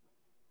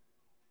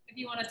 If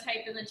you want to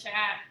type in the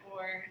chat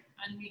or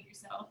unmute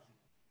yourself.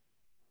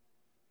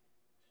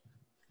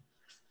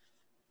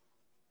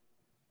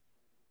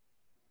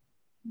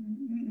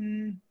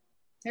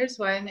 There's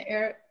one.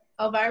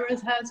 Elvira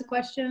has a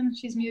question.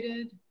 She's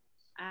muted.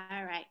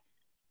 All right.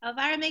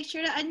 Elvira, make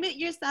sure to unmute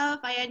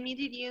yourself. I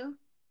unmuted you.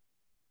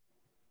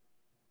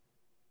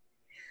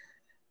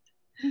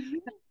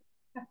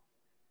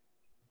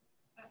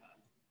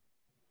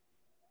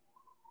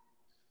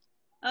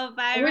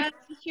 Elvira,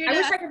 I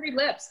wish I could read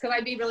lips because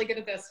I'd be really good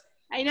at this.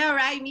 I know,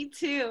 right? Me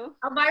too.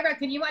 Elvira,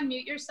 can you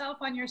unmute yourself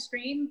on your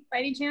screen by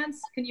any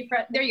chance? Can you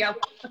press? There you go.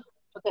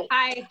 Okay.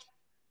 Hi.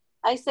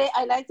 I say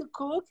I like to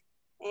cook,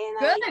 and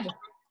Good.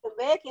 I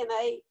bake, and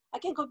I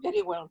can cook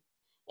very well.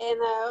 And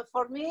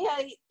for me,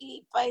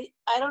 if I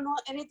don't know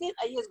anything,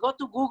 I just go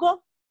to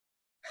Google,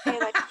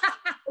 and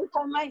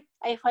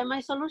I find my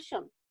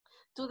solution.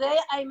 Today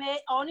I made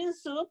onion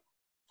soup,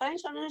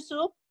 French onion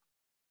soup,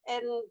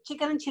 and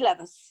chicken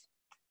enchiladas.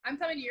 I'm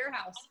coming to your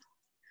house.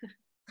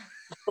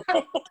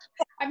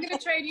 I'm going to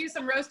trade you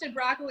some roasted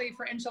broccoli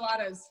for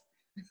enchiladas.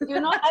 You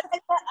know,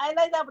 I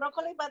like that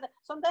broccoli, but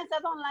sometimes I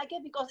don't like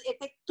it because it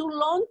takes too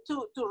long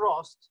to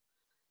roast.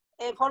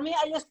 And for me,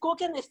 I just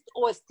cook it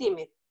or steam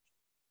it.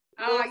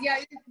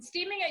 Yeah,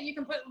 steaming it, you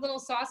can put little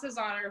sauces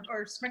on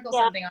or sprinkle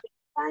something on.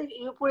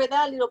 You put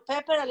a little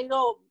pepper, a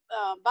little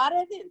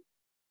butter in.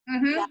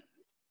 Mm-hmm. Yeah.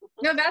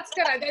 No, that's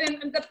good.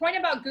 And the point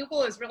about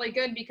Google is really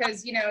good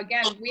because, you know,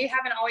 again, we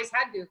haven't always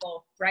had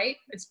Google, right?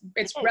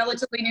 It's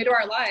relatively new to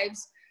our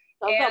lives.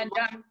 And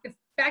in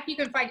fact, you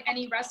can find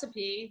any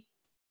recipe,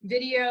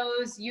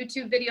 videos,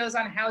 YouTube videos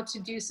on how to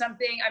do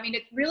something. I mean,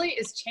 it really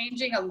is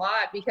changing a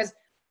lot because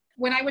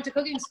when I went to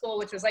cooking school,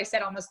 which was, I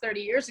said, almost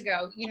 30 years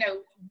ago, you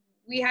know,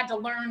 we had to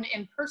learn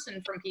in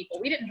person from people.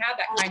 We didn't have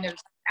that kind of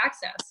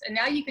access. And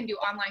now you can do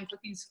online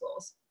cooking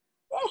schools.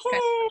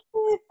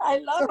 I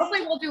love it.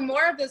 Hopefully we'll do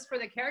more of this for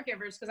the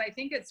caregivers because I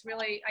think it's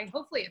really,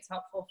 hopefully it's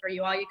helpful for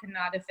you all. You can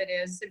nod if it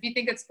is. If you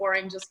think it's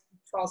boring, just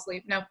fall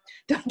asleep. No,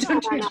 don't do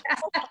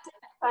that.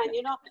 And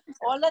you know,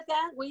 all the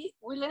time we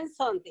learn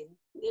something,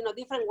 you know,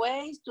 different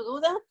ways to do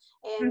that.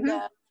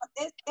 And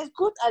it's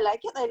good. I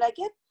like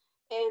it.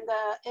 And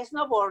it's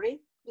not boring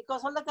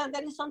because all the time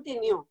there is something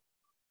new.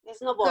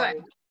 It's not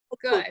boring.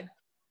 Good.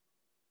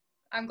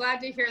 I'm glad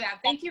to hear that.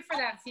 Thank you for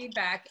that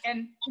feedback.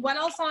 And what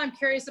also I'm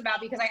curious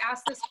about, because I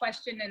asked this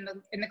question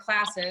in the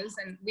classes,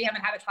 and we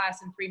haven't had a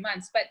class in 3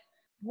 months, but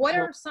what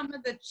are some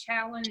of the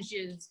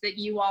challenges that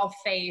you all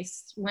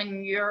face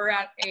when you're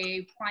at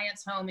a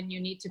client's home and you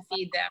need to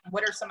feed them?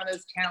 What are some of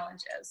those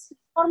challenges?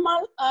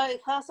 Normal, I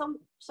have some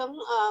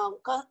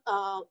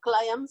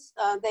clients,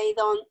 they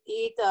don't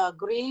eat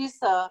grease,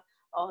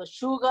 or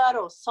sugar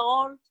or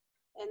salt,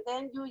 and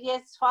then you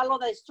just follow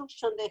the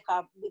instruction they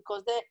have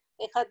because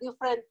they have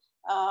different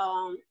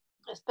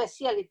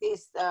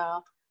specialties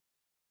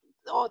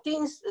or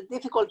things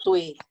difficult to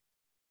eat.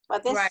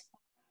 But this, right.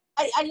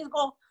 I just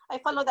go, I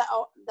follow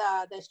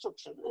the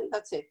instruction, and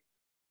that's it.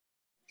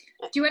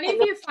 Do any of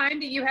you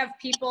find that you have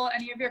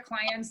any of your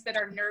clients that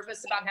are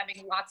nervous about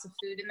having lots of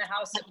food in the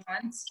house at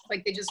once?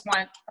 Like they just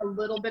want a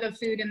little bit of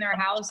food in their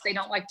house. They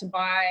don't like to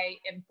buy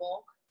in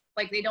bulk.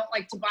 Like they don't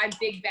like to buy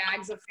big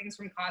bags of things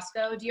from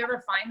Costco. Do you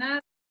ever find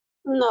that?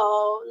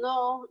 No,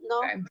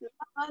 okay.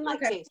 Not in my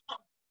case.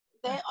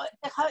 They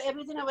have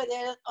everything over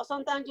there. Or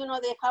sometimes, you know,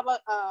 they have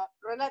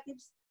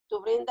relatives to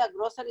bring the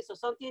groceries or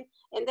something,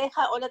 and they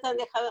have all the time.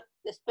 They have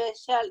the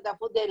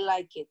food they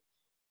like it.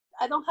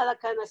 I don't have that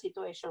kind of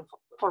situation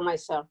for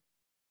myself.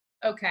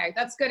 Okay,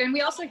 that's good. And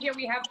we also hear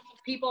we have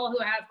people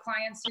who have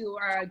clients who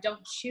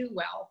don't chew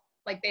well,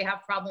 like they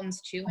have problems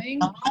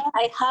chewing.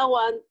 I have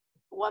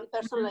one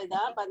person like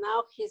that, but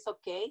now he's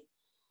okay.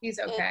 He's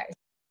okay.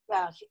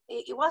 Yeah,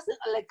 it was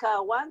like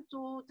 1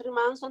 to 3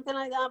 months, something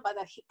like that, but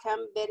he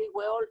came very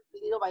well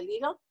little by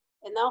little,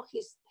 and now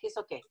he's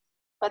okay.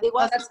 But it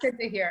was. Oh, that's good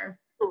to hear.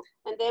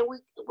 And then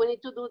we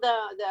need to do the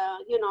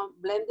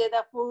blended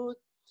the food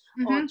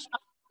or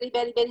chop it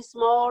very, very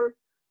small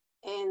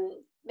and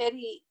then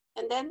he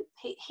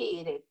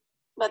eat it.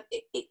 But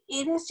it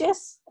is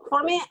just,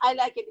 for me, I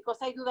like it because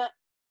I do that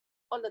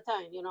all the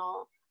time,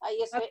 I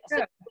just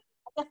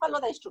follow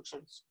the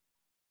instructions.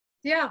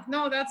 Yeah,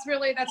 no, that's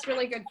really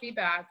good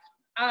feedback.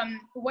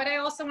 What I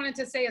also wanted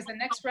to say is the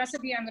next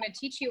recipe I'm going to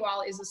teach you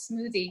all is a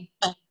smoothie.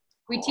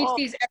 We teach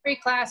these every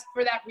class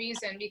for that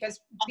reason, because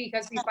we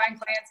find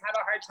clients have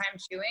a hard time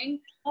chewing.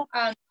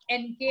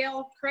 And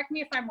Gail, correct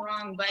me if I'm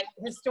wrong, but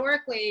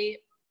historically,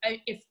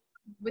 if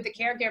with the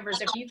caregivers,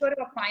 if you go to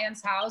a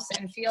client's house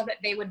and feel that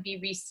they would be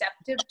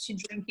receptive to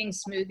drinking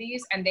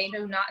smoothies and they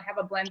do not have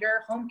a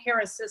blender, home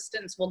care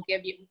assistants will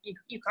give you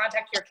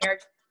contact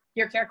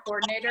your care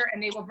coordinator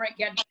and they will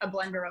get a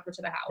blender over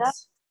to the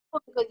house.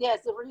 Because yes,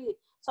 really,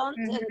 some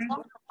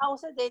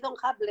houses they don't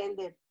have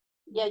blended.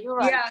 Yeah, you're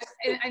right.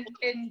 Yeah,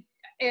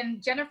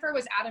 and Jennifer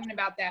was adamant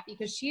about that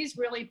because she's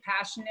really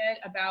passionate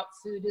about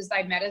food as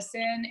thy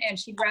medicine, and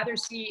she'd rather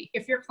see,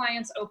 if your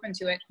client's open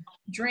to it,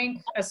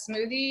 drink a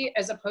smoothie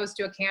as opposed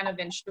to a can of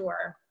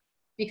Ensure.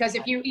 Because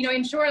if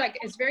Ensure, like,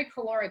 it's very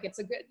caloric. It's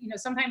a good,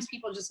 sometimes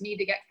people just need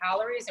to get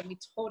calories, and we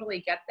totally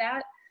get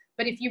that.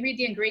 But if you read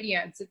the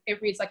ingredients,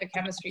 it reads like a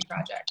chemistry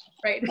project,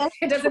 right?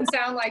 It doesn't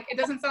sound like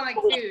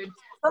food.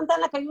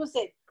 Sometimes, like you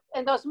said,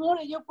 and the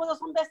smoothie, you put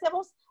some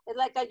vegetables, it's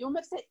like you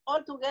mix it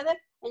all together,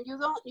 and you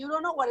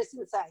don't know what is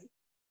inside.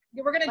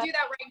 We're gonna do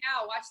that right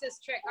now. Watch this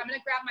trick. I'm gonna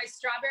grab my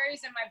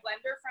strawberries and my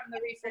blender from the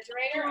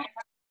refrigerator.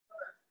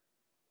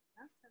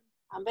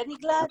 I'm very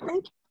glad.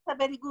 Thank you.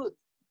 Very good.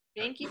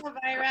 Thank you,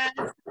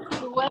 Elvira.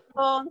 You're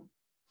welcome.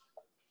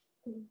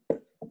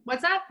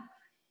 What's up?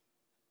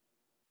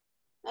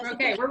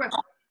 Okay, we're ready.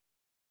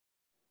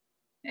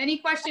 Any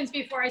questions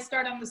before I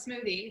start on the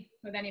smoothie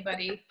with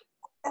anybody?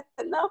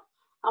 No,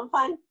 I'm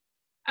fine.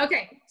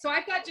 Okay, so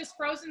I've got just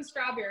frozen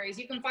strawberries.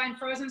 You can find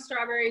frozen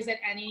strawberries at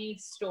any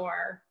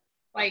store.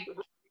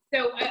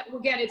 So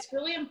again, it's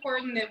really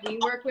important that we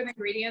work with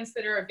ingredients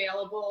that are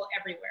available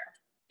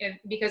everywhere,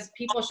 because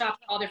people shop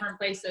at all different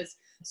places.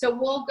 So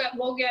we'll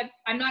get.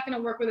 I'm not going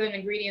to work with an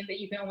ingredient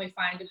that you can only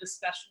find at the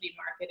specialty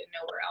market and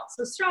nowhere else.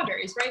 So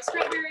strawberries, right?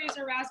 Strawberries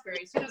or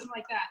raspberries. Who doesn't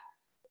like that?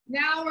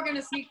 Now we're going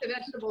to sneak the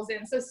vegetables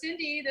in. So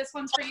Cindy, this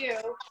one's for you.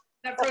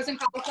 That frozen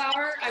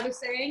cauliflower, I was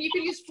saying, you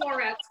could use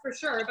florets for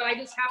sure, but I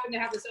just happen to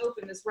have this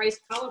open, this rice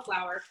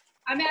cauliflower.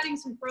 I'm adding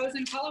some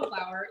frozen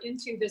cauliflower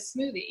into this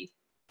smoothie.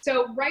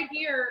 So right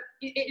here,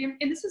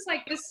 and this is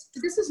like,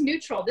 this is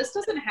neutral. This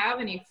doesn't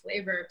have any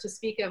flavor to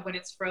speak of when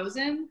it's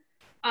frozen.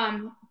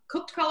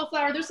 Cooked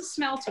cauliflower, there's a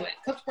smell to it.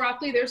 Cooked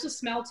broccoli, there's a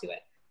smell to it.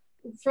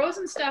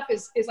 Frozen stuff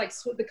is like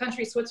the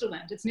country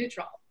Switzerland. It's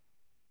neutral.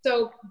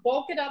 So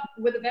bulk it up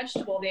with a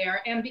vegetable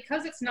there, and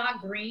because it's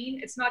not green,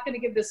 it's not going to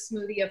give this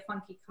smoothie a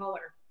funky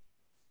color.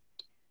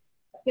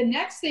 The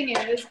next thing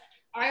is,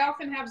 I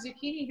often have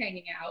zucchini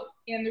hanging out,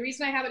 and the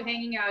reason I have it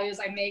hanging out is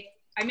I make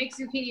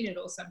zucchini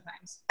noodles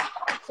sometimes.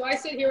 So I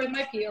sit here with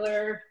my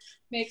peeler,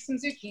 make some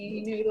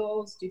zucchini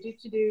noodles,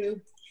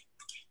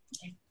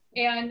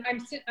 and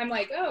I'm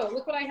like, oh,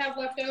 look what I have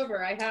left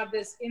over. I have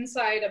this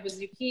inside of a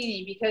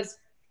zucchini, because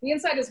the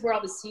inside is where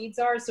all the seeds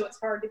are, so it's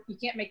hard, you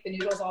can't make the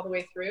noodles all the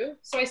way through.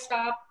 So I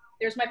stop,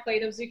 there's my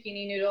plate of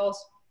zucchini noodles,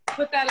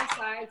 put that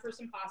aside for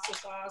some pasta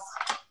sauce.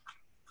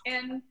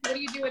 And what do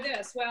you do with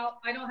this? Well,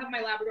 I don't have my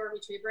Labrador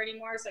Retriever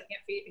anymore, so I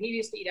can't feed, he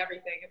used to eat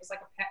everything. It was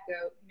like a pet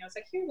goat. It's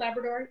like, here,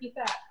 Labrador, eat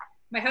that.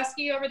 My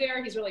Husky over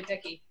there, he's really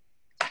picky.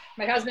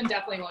 My husband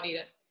definitely won't eat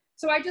it.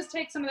 So I just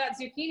take some of that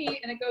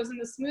zucchini and it goes in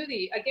the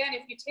smoothie. Again,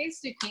 if you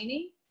taste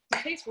zucchini,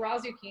 you taste raw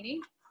zucchini,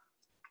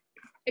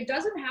 it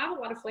doesn't have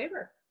a lot of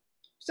flavor.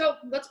 So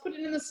let's put it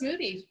in the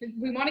smoothie.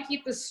 We want to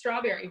keep the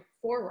strawberry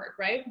forward,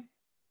 right?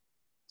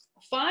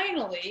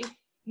 Finally,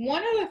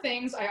 one of the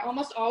things I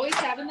almost always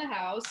have in the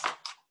house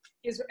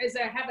is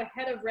I have a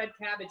head of red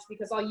cabbage,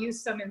 because I'll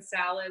use some in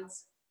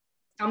salads.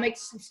 I'll make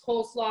some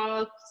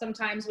coleslaw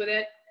sometimes with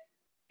it.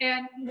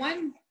 And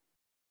one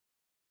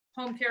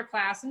home care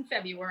class in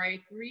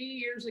February, 3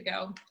 years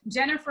ago,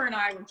 Jennifer and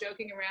I were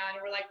joking around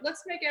and we're like,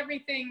 let's make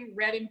everything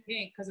red and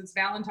pink because it's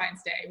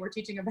Valentine's Day. We're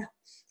teaching about,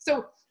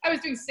 so I was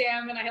doing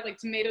salmon, I had like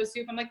tomato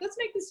soup. I'm like, let's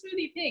make the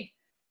smoothie pink.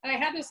 And I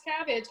had this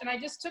cabbage and I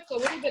just took a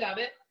little bit of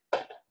it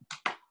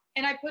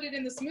and I put it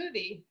in the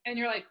smoothie. And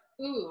you're like,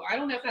 ooh, I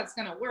don't know if that's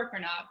gonna work or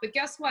not. But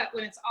guess what?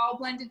 When it's all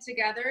blended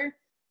together,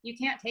 you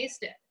can't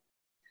taste it.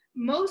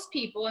 Most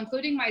people,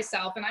 including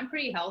myself, and I'm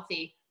pretty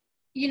healthy,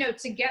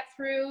 to get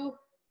through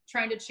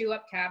trying to chew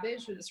up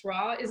cabbage when it's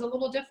raw is a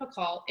little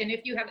difficult. And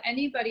if you have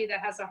anybody that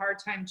has a hard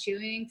time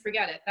chewing,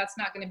 forget it. That's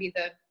not going to be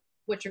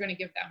what you're going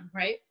to give them,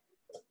 right?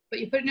 But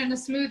you put it in a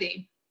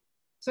smoothie.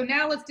 So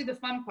now let's do the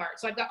fun part.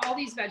 So I've got all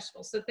these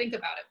vegetables. So think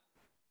about it.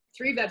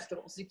 3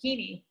 vegetables: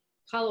 zucchini,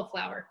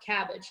 cauliflower,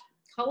 cabbage.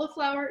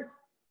 Cauliflower,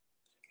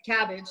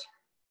 cabbage,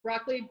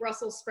 broccoli,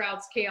 Brussels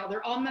sprouts, kale.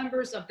 They're all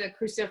members of the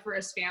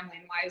cruciferous family.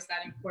 And why is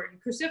that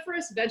important?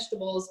 Cruciferous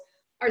vegetables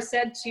are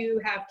said to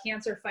have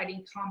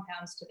cancer-fighting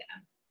compounds to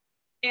them.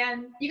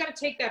 And you got to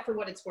take that for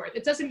what it's worth.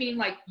 It doesn't mean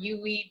like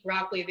you eat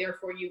broccoli,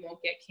 therefore you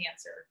won't get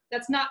cancer.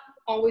 That's not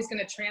always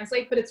going to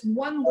translate, but it's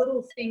one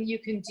little thing you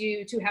can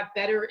do to have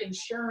better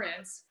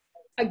insurance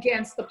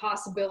against the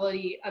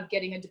possibility of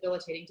getting a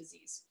debilitating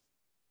disease.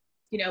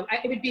 You know,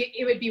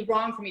 it would be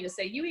wrong for me to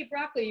say, you eat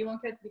broccoli, you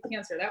won't get the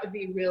cancer. That would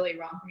be really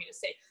wrong for me to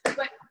say,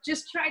 but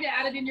just try to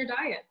add it in your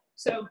diet.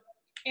 So,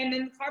 and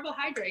then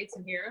carbohydrates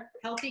in here,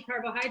 healthy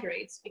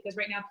carbohydrates, because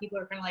right now people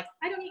are kind of like,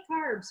 I don't eat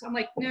carbs. I'm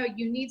like, no,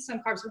 you need some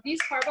carbs. But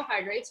these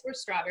carbohydrates, or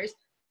strawberries,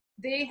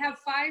 they have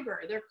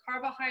fiber. They're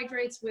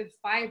carbohydrates with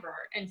fiber,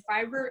 and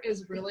fiber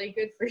is really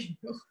good for you.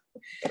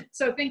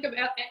 So think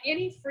about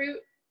any fruit,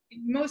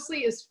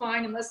 mostly is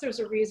fine unless there's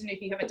a reason.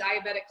 If you have a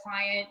diabetic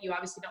client, you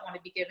obviously don't want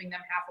to be giving them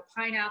half a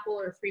pineapple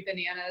or 3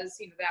 bananas.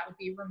 You know, that would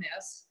be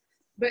remiss.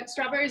 But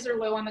strawberries are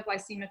low on the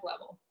glycemic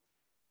level.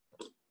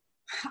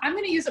 I'm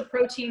going to use a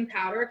protein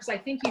powder because I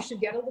think you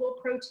should get a little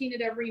protein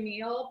at every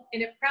meal.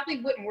 And it probably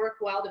wouldn't work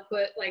well to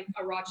put like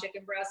a raw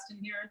chicken breast in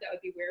here. That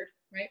would be weird,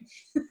 right?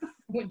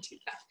 Wouldn't do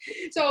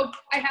that. So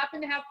I happen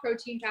to have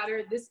protein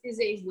powder. This is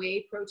a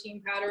whey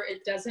protein powder.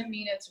 It doesn't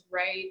mean it's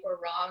right or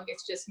wrong.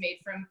 It's just made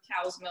from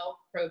cow's milk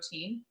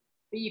protein.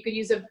 But you could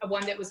use a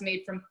one that was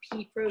made from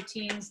pea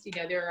proteins. You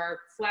know, there are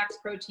flax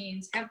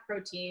proteins, hemp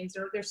proteins,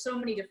 or there's so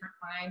many different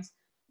kinds.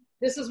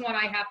 This is one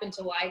I happen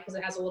to like because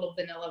it has a little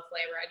vanilla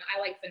flavor, and I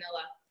like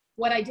vanilla.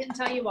 What I didn't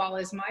tell you all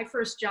is my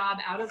first job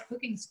out of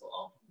cooking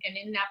school, and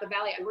in Napa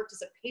Valley, I worked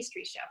as a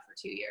pastry chef for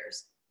 2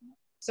 years.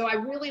 So I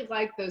really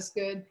like those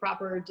good,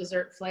 proper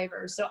dessert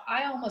flavors. So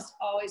I almost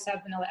always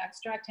have vanilla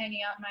extract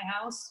hanging out in my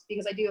house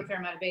because I do a fair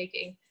amount of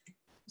baking.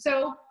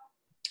 So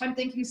I'm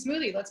thinking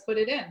smoothie, let's put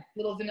it in,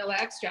 little vanilla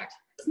extract.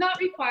 It's not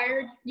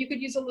required. You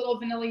could use a little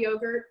vanilla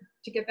yogurt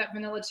to get that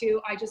vanilla too.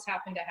 I just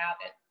happen to have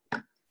it.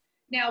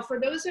 Now, for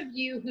those of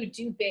you who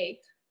do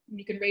bake,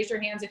 you can raise your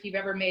hands if you've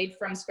ever made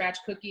from scratch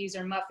cookies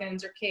or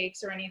muffins or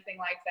cakes or anything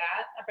like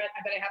that. I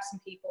bet I have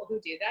some people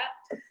who do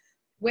that.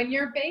 When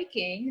you're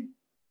baking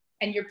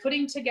and you're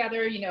putting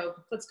together, you know,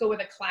 let's go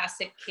with a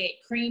classic cake,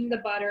 cream the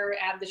butter,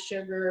 add the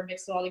sugar,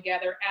 mix it all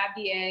together, add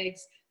the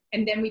eggs,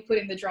 and then we put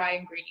in the dry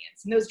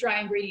ingredients. And those dry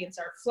ingredients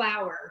are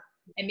flour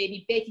and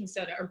maybe baking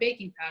soda or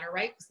baking powder,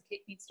 right? Because the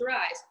cake needs to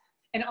rise.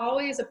 And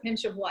always a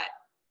pinch of what?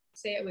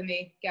 Say it with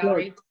me,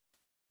 Gallery. Salt.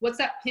 What's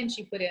that pinch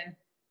you put in?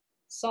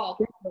 Salt.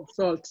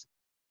 Salt.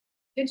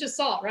 Pinch of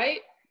salt, right?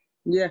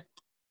 Yeah.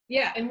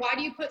 Yeah, and why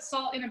do you put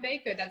salt in a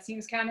baked good? That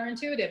seems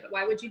counterintuitive, but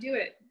why would you do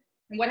it?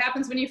 And what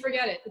happens when you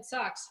forget it? It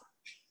sucks.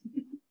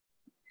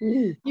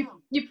 You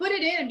put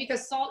it in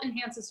because salt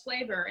enhances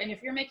flavor. And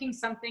if you're making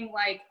something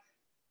like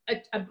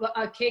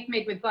a cake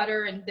made with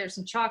butter and there's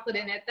some chocolate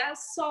in it, that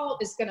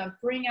salt is gonna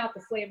bring out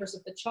the flavors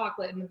of the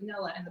chocolate and the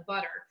vanilla and the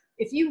butter.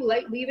 If you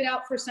leave it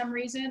out for some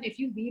reason, if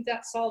you leave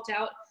that salt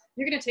out,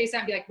 you're gonna taste that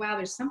and be like, wow,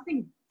 there's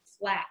something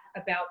flat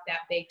about that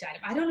baked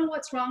item. I don't know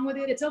what's wrong with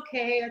it. It's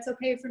okay. It's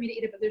okay for me to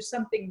eat it, but there's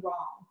something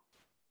wrong.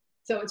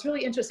 So it's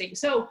really interesting.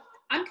 So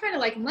I'm kind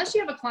of like, unless you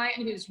have a client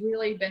who's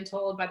really been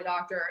told by the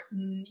doctor,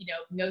 you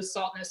know, no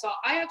salt,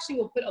 I actually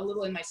will put a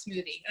little in my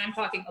smoothie. And I'm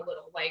talking a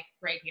little, like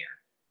right here.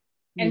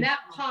 And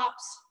that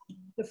pops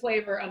the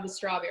flavor of the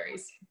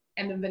strawberries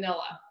and the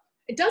vanilla.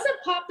 It doesn't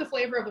pop the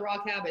flavor of the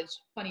raw cabbage,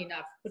 funny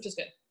enough, which is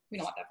good. We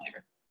don't want that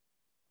flavor.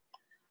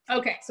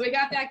 Okay, so we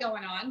got that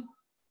going on.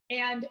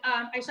 And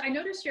I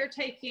noticed you're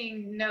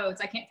taking notes.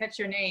 I can't catch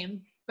your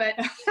name, but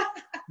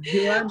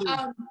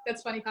that's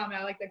a funny comment.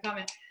 I like that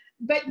comment.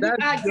 But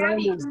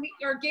Gabby,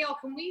 or Gail,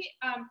 can we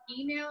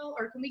email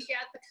or can we get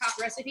the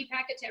recipe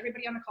packet to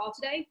everybody on the call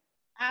today?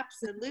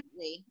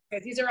 Absolutely.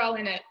 Okay, these are all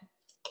in it.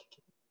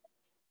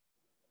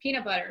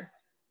 Peanut butter.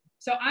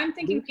 So I'm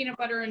thinking peanut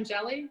butter and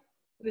jelly.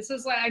 This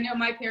is like, I know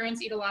my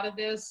parents eat a lot of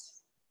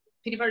this.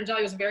 Peanut butter and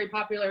jelly was a very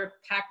popular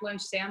packed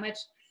lunch sandwich.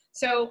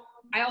 So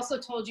I also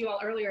told you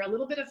all earlier, a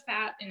little bit of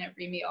fat in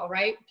every meal,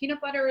 right?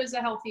 Peanut butter is a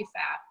healthy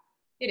fat.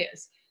 It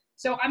is.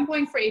 So I'm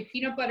going for a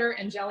peanut butter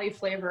and jelly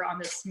flavor on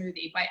this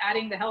smoothie by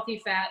adding the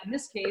healthy fat, in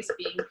this case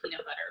being peanut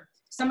butter.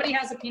 If somebody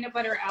has a peanut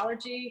butter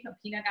allergy, a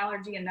peanut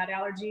allergy, a nut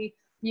allergy,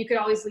 you could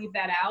always leave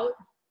that out,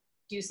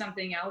 do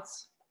something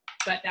else,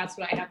 but that's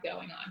what I have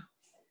going on.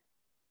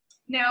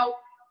 Now,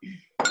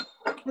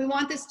 we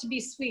want this to be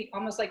sweet,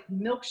 almost like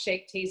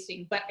milkshake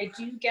tasting, but I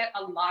do get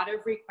a lot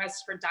of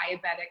requests for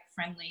diabetic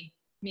friendly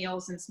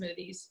meals and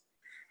smoothies.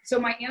 So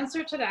my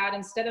answer to that,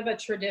 instead of a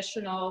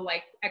traditional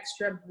like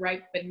extra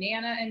ripe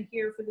banana in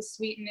here for the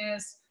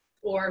sweetness,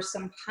 or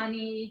some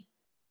honey,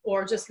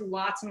 or just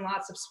lots and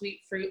lots of sweet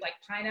fruit like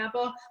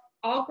pineapple,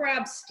 I'll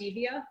grab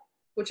stevia,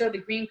 which are the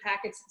green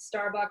packets at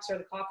Starbucks or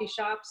the coffee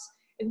shops.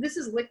 And this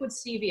is liquid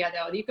stevia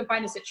though. You can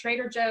find this at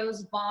Trader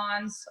Joe's,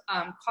 Vons,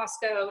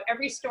 Costco,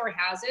 every store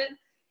has it.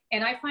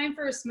 And I find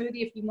for a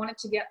smoothie, if you want it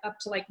to get up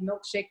to like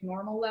milkshake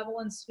normal level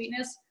in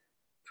sweetness,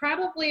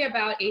 probably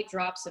about 8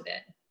 drops of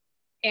it.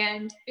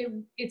 And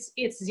it's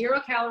 0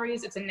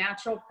 calories, it's a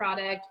natural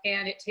product,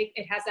 and it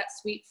has that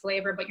sweet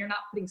flavor, but you're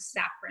not putting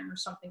saccharin or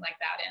something like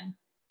that in.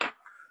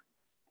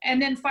 And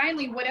then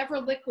finally, whatever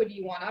liquid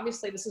you want.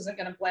 Obviously, this isn't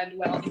going to blend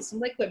well. Need some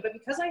liquid, but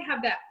because I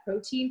have that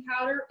protein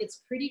powder,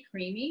 it's pretty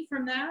creamy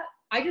from that.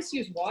 I just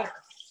use water.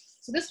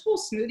 So this full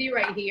smoothie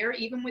right here,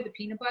 even with the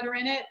peanut butter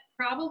in it,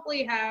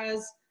 probably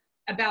has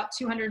about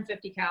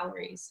 250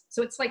 calories.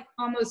 So it's like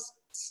almost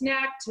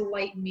snack to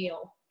light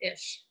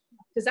meal-ish.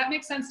 Does that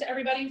make sense to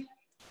everybody?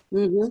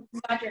 Mm-hmm.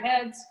 Nod your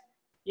heads.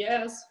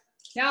 Yes.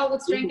 Now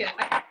let's drink it.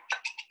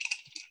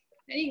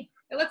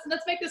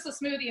 Let's make this a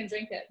smoothie and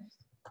drink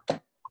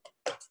it.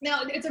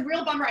 Now, it's a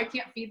real bummer I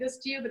can't feed this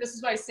to you, but this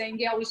is why I was saying,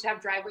 Gail, we should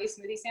have driveway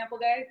smoothie sample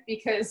day,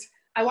 because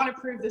I want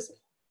to prove this.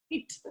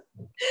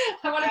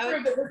 I want to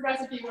prove that this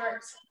recipe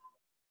works.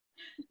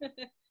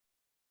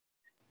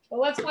 Well,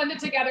 let's blend it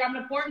together. I'm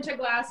going to pour it into a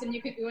glass, and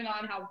you can ooh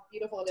on how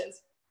beautiful it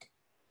is.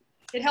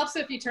 It helps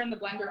if you turn the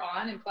blender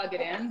on and plug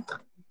it in,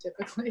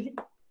 typically.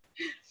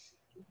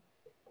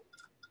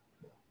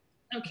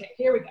 Okay,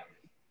 here we go.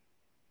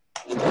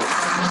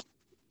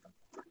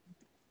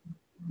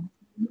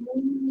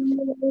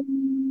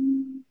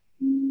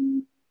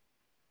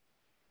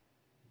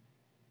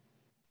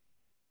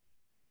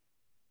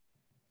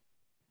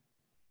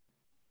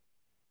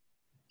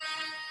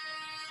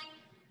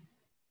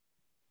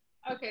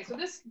 Okay, so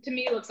this to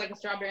me looks like a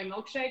strawberry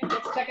milkshake.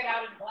 Let's check it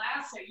out in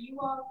glass so you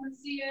all can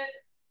see it.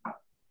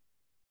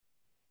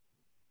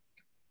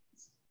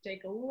 Let's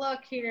take a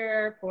look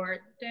here, pour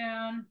it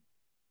down.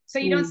 So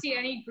you don't see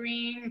any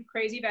green,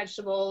 crazy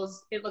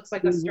vegetables. It looks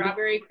like a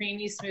strawberry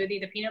creamy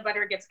smoothie. The peanut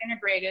butter gets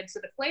integrated, so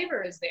the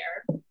flavor is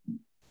there.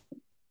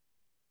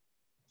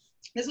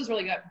 This is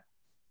really good.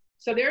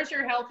 So there's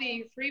your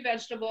healthy, free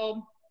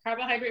vegetable,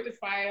 carbohydrate with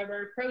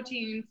fiber,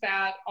 protein,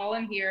 fat, all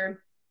in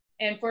here.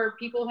 And for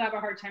people who have a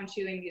hard time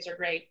chewing, these are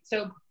great.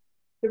 So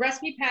the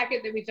recipe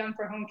packet that we've done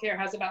for home care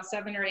has about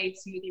 7 or 8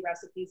 smoothie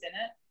recipes in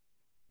it.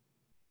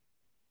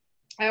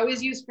 I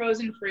always use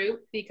frozen fruit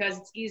because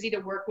it's easy to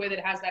work with. It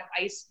has that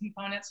ice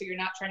component, so you're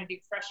not trying to do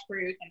fresh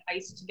fruit and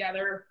ice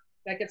together.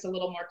 That gets a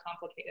little more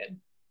complicated.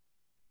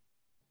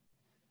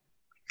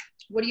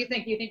 What do you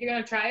think? You think you're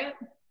going to try it?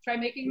 Try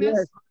making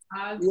this?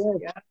 Yes.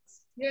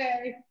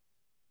 Yay.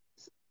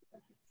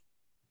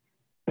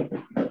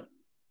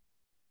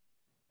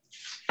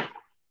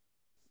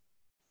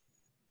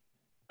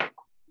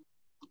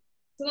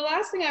 So the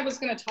last thing I was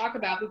going to talk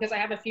about, because I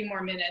have a few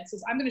more minutes,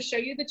 is I'm going to show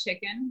you the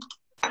chicken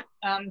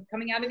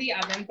coming out of the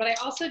oven, but I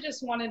also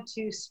just wanted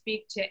to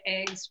speak to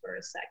eggs for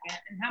a second.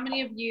 And how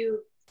many of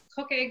you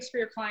cook eggs for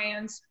your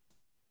clients?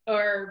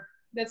 Or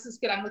this is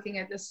good, I'm looking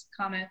at this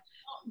comment.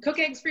 Cook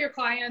eggs for your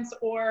clients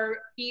or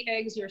eat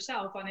eggs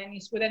yourself on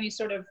with any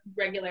sort of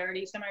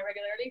regularity,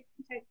 semi-regularity?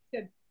 Okay,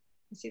 good.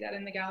 You see that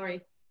in the gallery.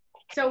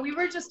 So we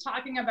were just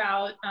talking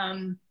about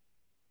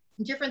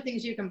different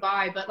things you can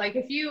buy, but like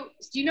do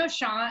you know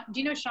Sean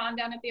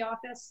down at the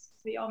office?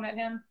 We all met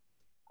him.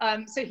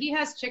 So he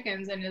has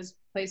chickens in his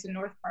place in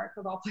North Park,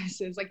 of all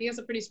places. Like he has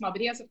a pretty small,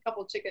 but he has a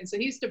couple chickens. So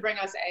he used to bring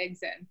us eggs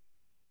in.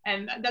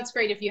 And that's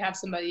great if you have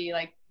somebody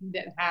like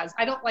that has,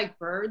 I don't like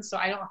birds, so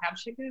I don't have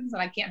chickens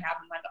and I can't have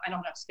them. I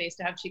don't have space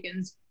to have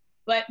chickens,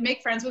 but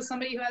make friends with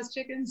somebody who has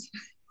chickens.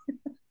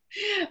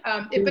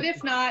 But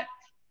if not,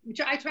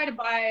 I try to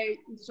buy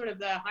sort of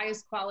the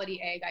highest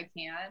quality egg I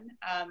can.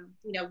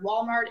 You know,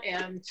 Walmart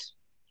and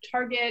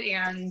Target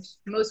and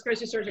most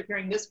grocery stores are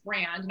carrying this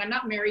brand, and I'm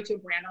not married to a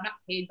brand, I'm not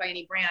paid by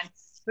any brand,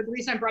 but the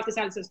reason I brought this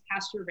out, it says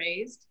pasture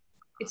raised.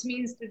 It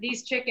means that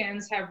these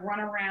chickens have run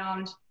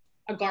around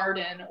a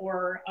garden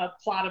or a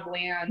plot of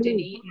land and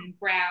eaten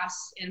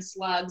grass and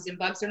slugs and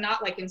bugs. They're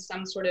not like in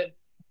some sort of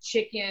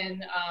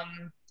chicken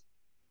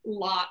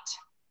lot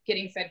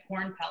getting fed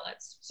corn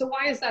pellets. So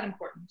why is that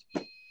important?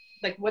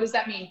 Like, what does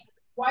that mean?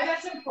 Why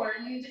that's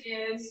important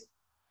is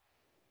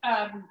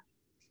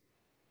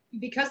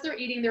because they're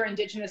eating their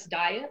indigenous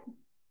diet,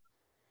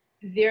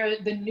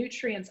 the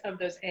nutrients of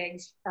those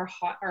eggs are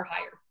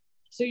higher.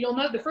 So you'll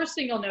know, the first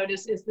thing you'll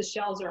notice is the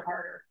shells are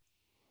harder.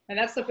 And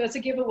that's a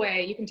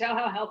giveaway. You can tell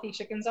how healthy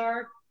chickens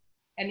are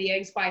and the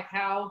eggs by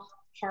how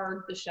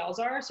hard the shells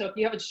are. So if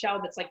you have a shell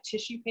that's like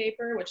tissue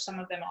paper, which some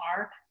of them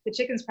are, the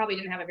chickens probably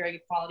didn't have a very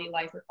good quality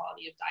life or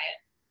quality of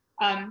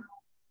diet.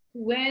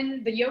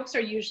 When the yolks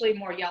are usually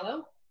more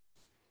yellow,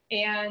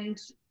 and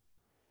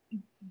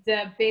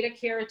the beta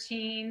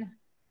carotene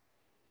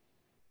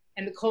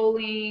and the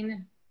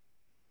choline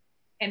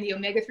and the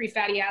omega-3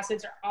 fatty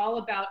acids are all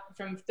about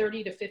from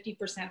 30 to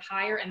 50%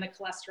 higher, and the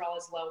cholesterol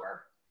is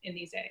lower in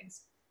these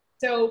eggs.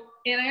 So,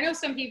 and I know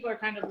some people are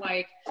kind of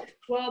like,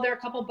 well, they're a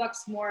couple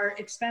bucks more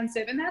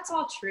expensive, and that's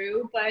all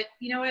true, but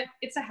you know what?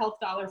 It's a health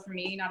dollar for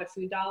me, not a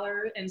food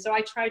dollar. And so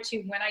I try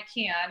to, when I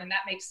can, and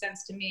that makes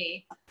sense to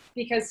me,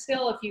 because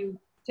still, if you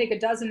take a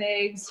dozen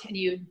eggs and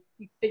you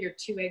figure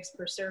 2 eggs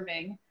per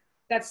serving,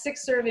 that's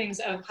 6 servings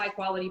of high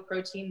quality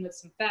protein with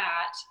some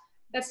fat.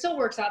 That still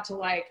works out to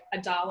like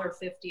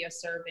 $1.50 a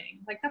serving.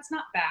 Like, that's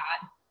not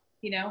bad,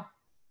 you know?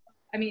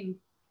 I mean,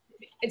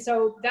 and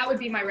so that would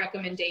be my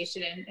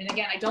recommendation. And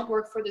again, I don't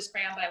work for this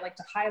brand, but I like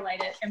to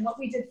highlight it. And what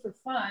we did for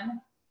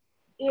fun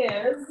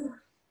is,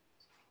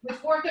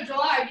 with 4th of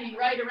July being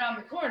right around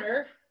the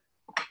corner,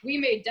 we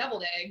made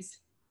deviled eggs.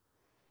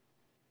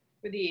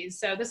 with these.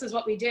 So this is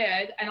what we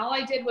did. And all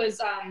I did was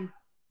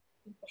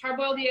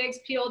hard-boiled the eggs,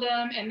 peeled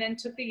them, and then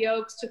took the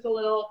yolks, took a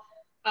little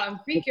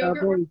Greek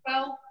yogurt worked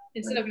well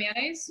instead of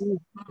mayonnaise.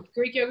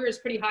 Greek yogurt is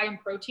pretty high in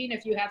protein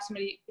if you have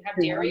somebody who have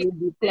dairy.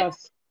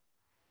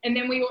 And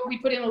then we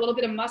put in a little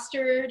bit of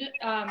mustard.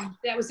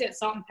 That was it,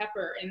 salt and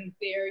pepper. And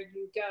there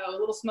you go, a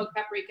little smoked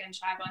paprika and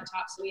chive on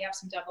top. So we have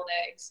some deviled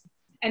eggs.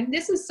 And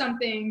this is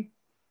something,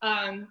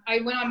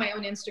 I went on my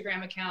own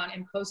Instagram account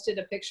and posted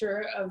a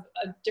picture of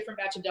a different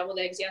batch of deviled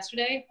eggs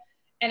yesterday.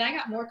 And I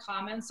got more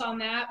comments on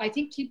that. I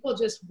think people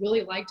just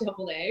really like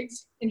deviled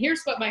eggs. And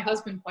here's what my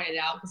husband pointed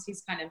out, because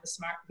he's kind of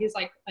he's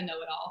like a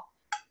know-it-all.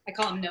 I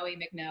call him Noe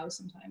McNo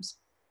sometimes.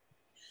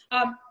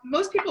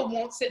 Most people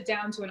won't sit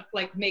down to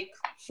make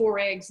 4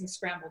 eggs and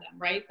scramble them,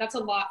 right? That's a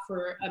lot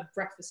for a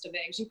breakfast of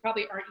eggs. You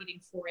probably aren't eating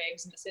 4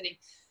 eggs in a sitting.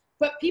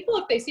 But people,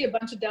 if they see a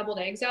bunch of deviled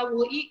eggs out,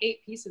 will eat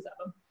 8 pieces of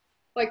them,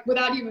 like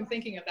without even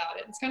thinking about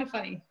it. It's kind of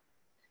funny.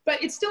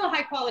 But it's still a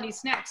high quality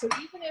snack. So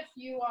even if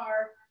you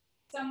are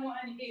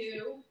someone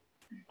who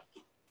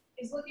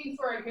is looking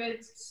for a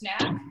good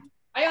snack,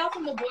 I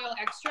often will boil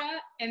extra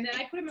and then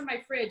I put them in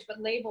my fridge, but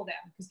label them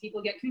because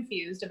people get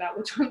confused about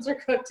which ones are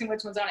cooked and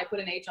which ones aren't. I put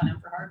an H on them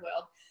for hard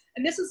boiled.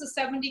 And this is a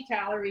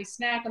 70-calorie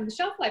snack, and the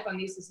shelf life on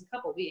these is a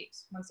couple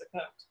weeks once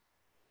they're cooked.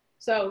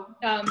 So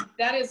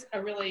that is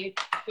a really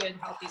good,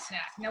 healthy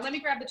snack. Now let me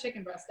grab the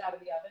chicken breast out of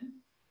the oven.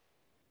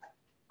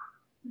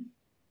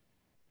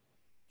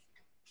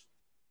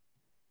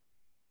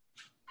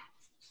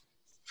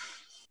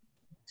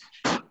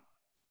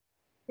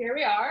 Here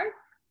we are.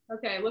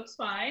 Okay, looks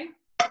fine.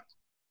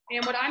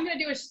 And what I'm going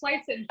to do is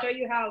slice it and show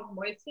you how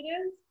moist it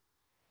is.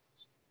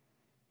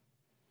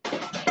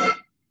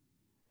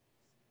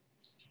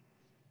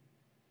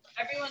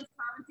 Everyone's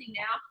commenting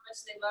now how much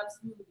they love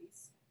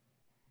smoothies.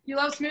 You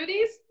love smoothies?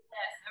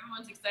 Yes,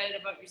 everyone's excited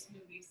about your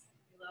smoothies.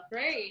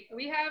 Great.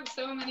 We have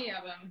so many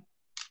of them.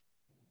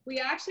 We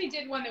actually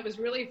did one that was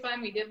really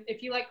fun. We did,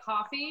 if you like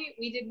coffee,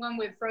 we did one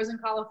with frozen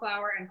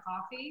cauliflower and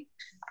coffee.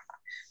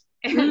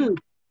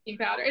 And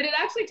powder, and it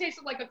actually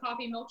tasted like a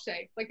coffee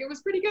milkshake. Like, it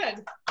was pretty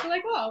good. We're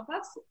like, oh,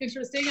 that's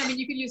interesting. I mean,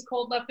 you could use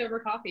cold leftover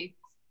coffee.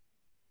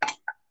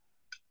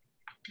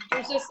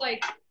 There's just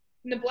like,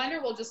 the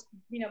blender will just,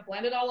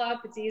 blend it all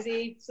up. It's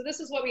easy. So this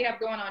is what we have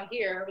going on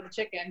here with the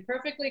chicken.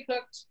 Perfectly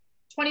cooked,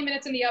 20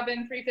 minutes in the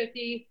oven,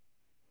 350.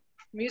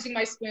 I'm using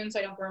my spoon so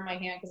I don't burn my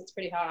hand because it's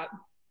pretty hot.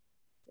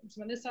 Take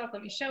some of this off.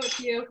 Let me show it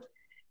to you.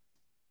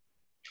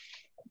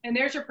 And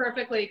there's your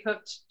perfectly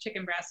cooked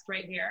chicken breast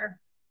right here.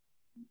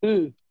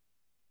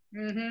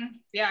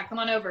 Yeah, come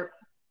on over.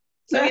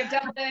 So we have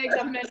deviled eggs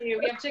on the menu.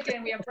 We have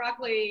chicken. We have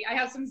broccoli. I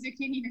have some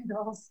zucchini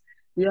noodles.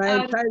 You're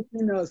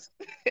enticing us.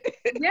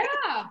 Yeah,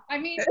 I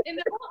mean, and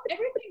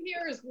everything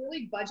here is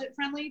really budget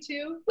friendly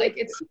too. Like,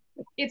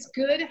 it's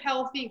good,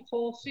 healthy,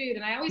 whole food.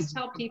 And I always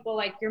tell people,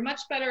 like, you're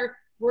much better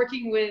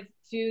working with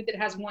food that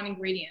has one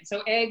ingredient.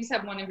 So eggs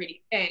have one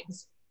ingredient.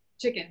 Eggs,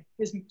 chicken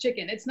is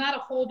chicken. It's not a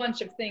whole bunch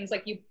of things.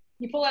 Like, you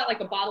pull out like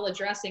a bottle of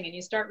dressing and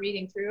you start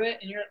reading through it,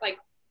 and you're like,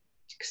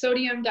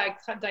 sodium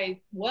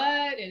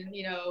what, and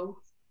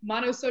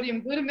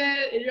monosodium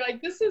glutamate, and you're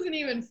like, this isn't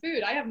even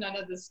food. I have none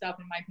of this stuff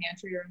in my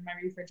pantry or in my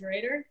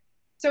refrigerator.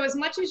 So as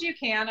much as you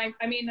can,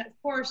 I mean, of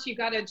course, you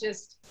got to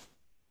just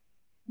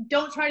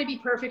don't try to be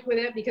perfect with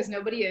it, because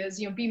nobody is.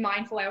 Be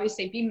mindful. I always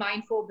say be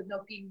mindful, but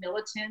don't be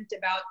militant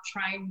about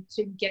trying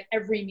to get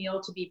every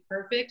meal to be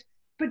perfect.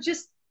 But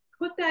just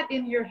put that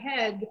in your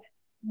head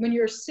when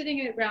you're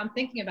sitting around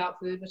thinking about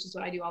food, which is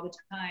what I do all the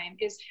time,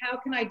 is how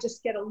can I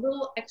just get a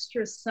little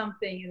extra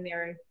something in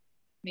there,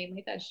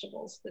 mainly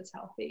vegetables, that's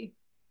healthy.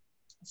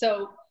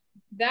 So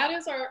that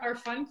is our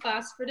fun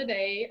class for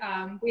today.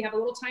 We have a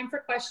little time for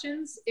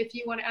questions. If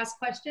you want to ask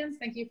questions,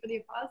 thank you for the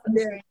applause.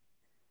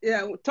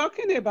 Yeah,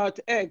 talking about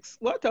eggs,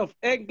 what of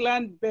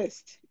Eggland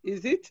best?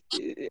 Is it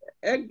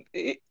egg?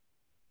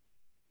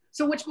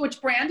 So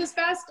which brand is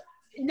best?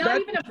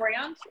 Not even a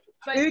brand,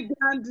 but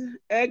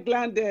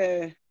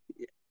Eggland.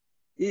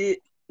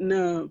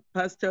 No,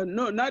 Pastor,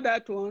 no, not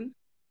that one.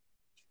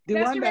 The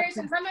Pastor one Mary,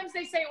 sometimes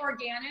they say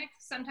organic.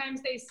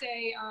 Sometimes they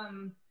say,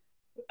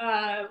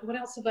 what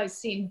else have I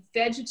seen?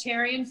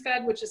 Vegetarian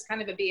fed, which is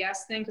kind of a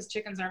BS thing because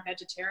chickens aren't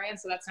vegetarian,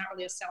 so that's not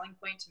really a selling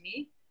point to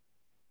me.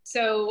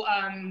 So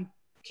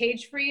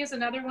cage free is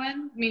another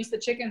one. It means the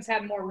chickens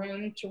have more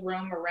room to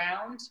roam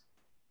around.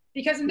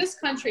 Because in this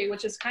country,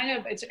 which is kind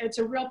of, it's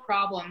a real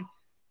problem,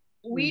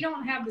 we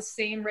don't have the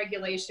same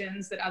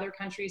regulations that other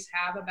countries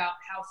have about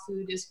how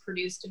food is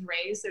produced and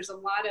raised. There's a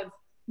lot of,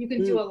 you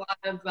can do a lot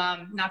of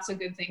not so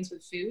good things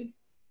with food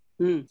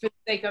for the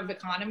sake of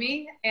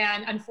economy.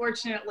 And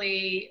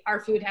unfortunately, our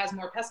food has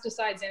more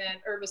pesticides in it,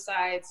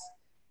 herbicides.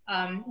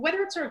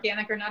 Whether it's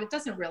organic or not, it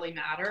doesn't really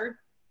matter.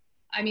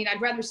 I mean,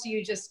 I'd rather see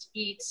you just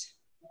eat,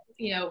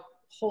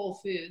 whole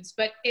foods.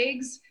 But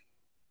eggs,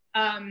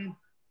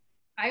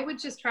 I would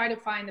just try to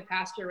find the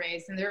pasture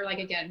raised, and they're like,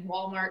 again,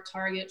 Walmart,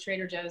 Target,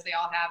 Trader Joe's, they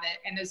all have it.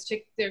 And those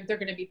they're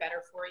going to be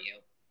better for you.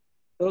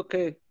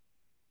 Okay.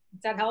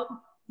 Does that help?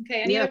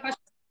 Okay. Any other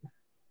questions?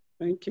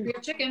 Thank you. We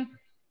have chicken.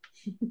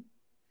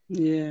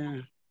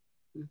 Yeah.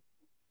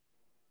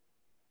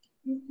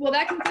 Well,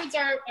 that concludes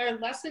our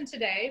lesson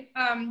today.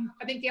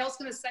 I think Gail's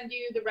going to send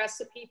you the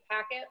recipe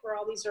packet where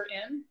all these are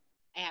in.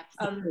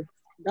 Absolutely.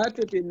 That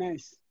would be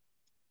nice.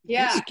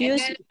 Yeah,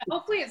 Excuse and then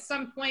hopefully at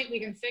some point we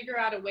can figure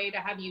out a way to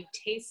have you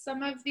taste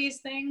some of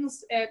these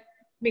things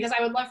because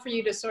I would love for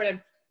you to sort of,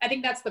 I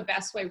think that's the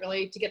best way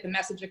really to get the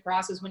message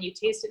across is when you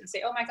taste it and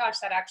say, oh my gosh,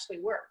 that actually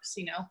works,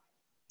 you know?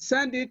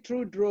 Send it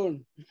through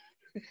drone.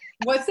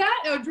 What's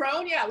that? Oh,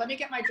 drone? Yeah, let me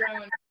get my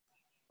drone.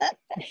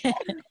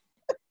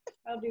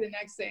 That'll be the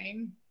next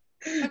thing.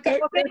 Okay,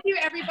 well, thank you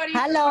everybody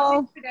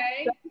Hello. for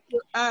coming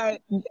today.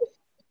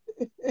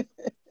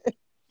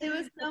 It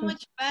was so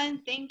much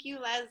fun. Thank you,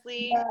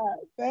 Leslie.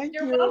 Thank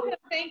You're you. welcome.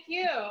 Thank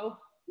you.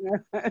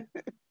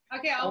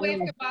 Okay, I'll wave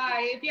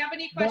goodbye. If you have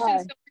any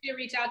questions, feel free to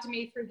reach out to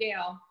me through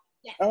Gail.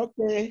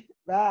 Okay,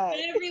 bye.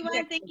 Bye,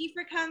 everyone. Thank you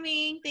for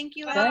coming. Thank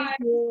you, Bye.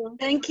 Leslie.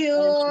 Thank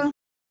you. Thank you.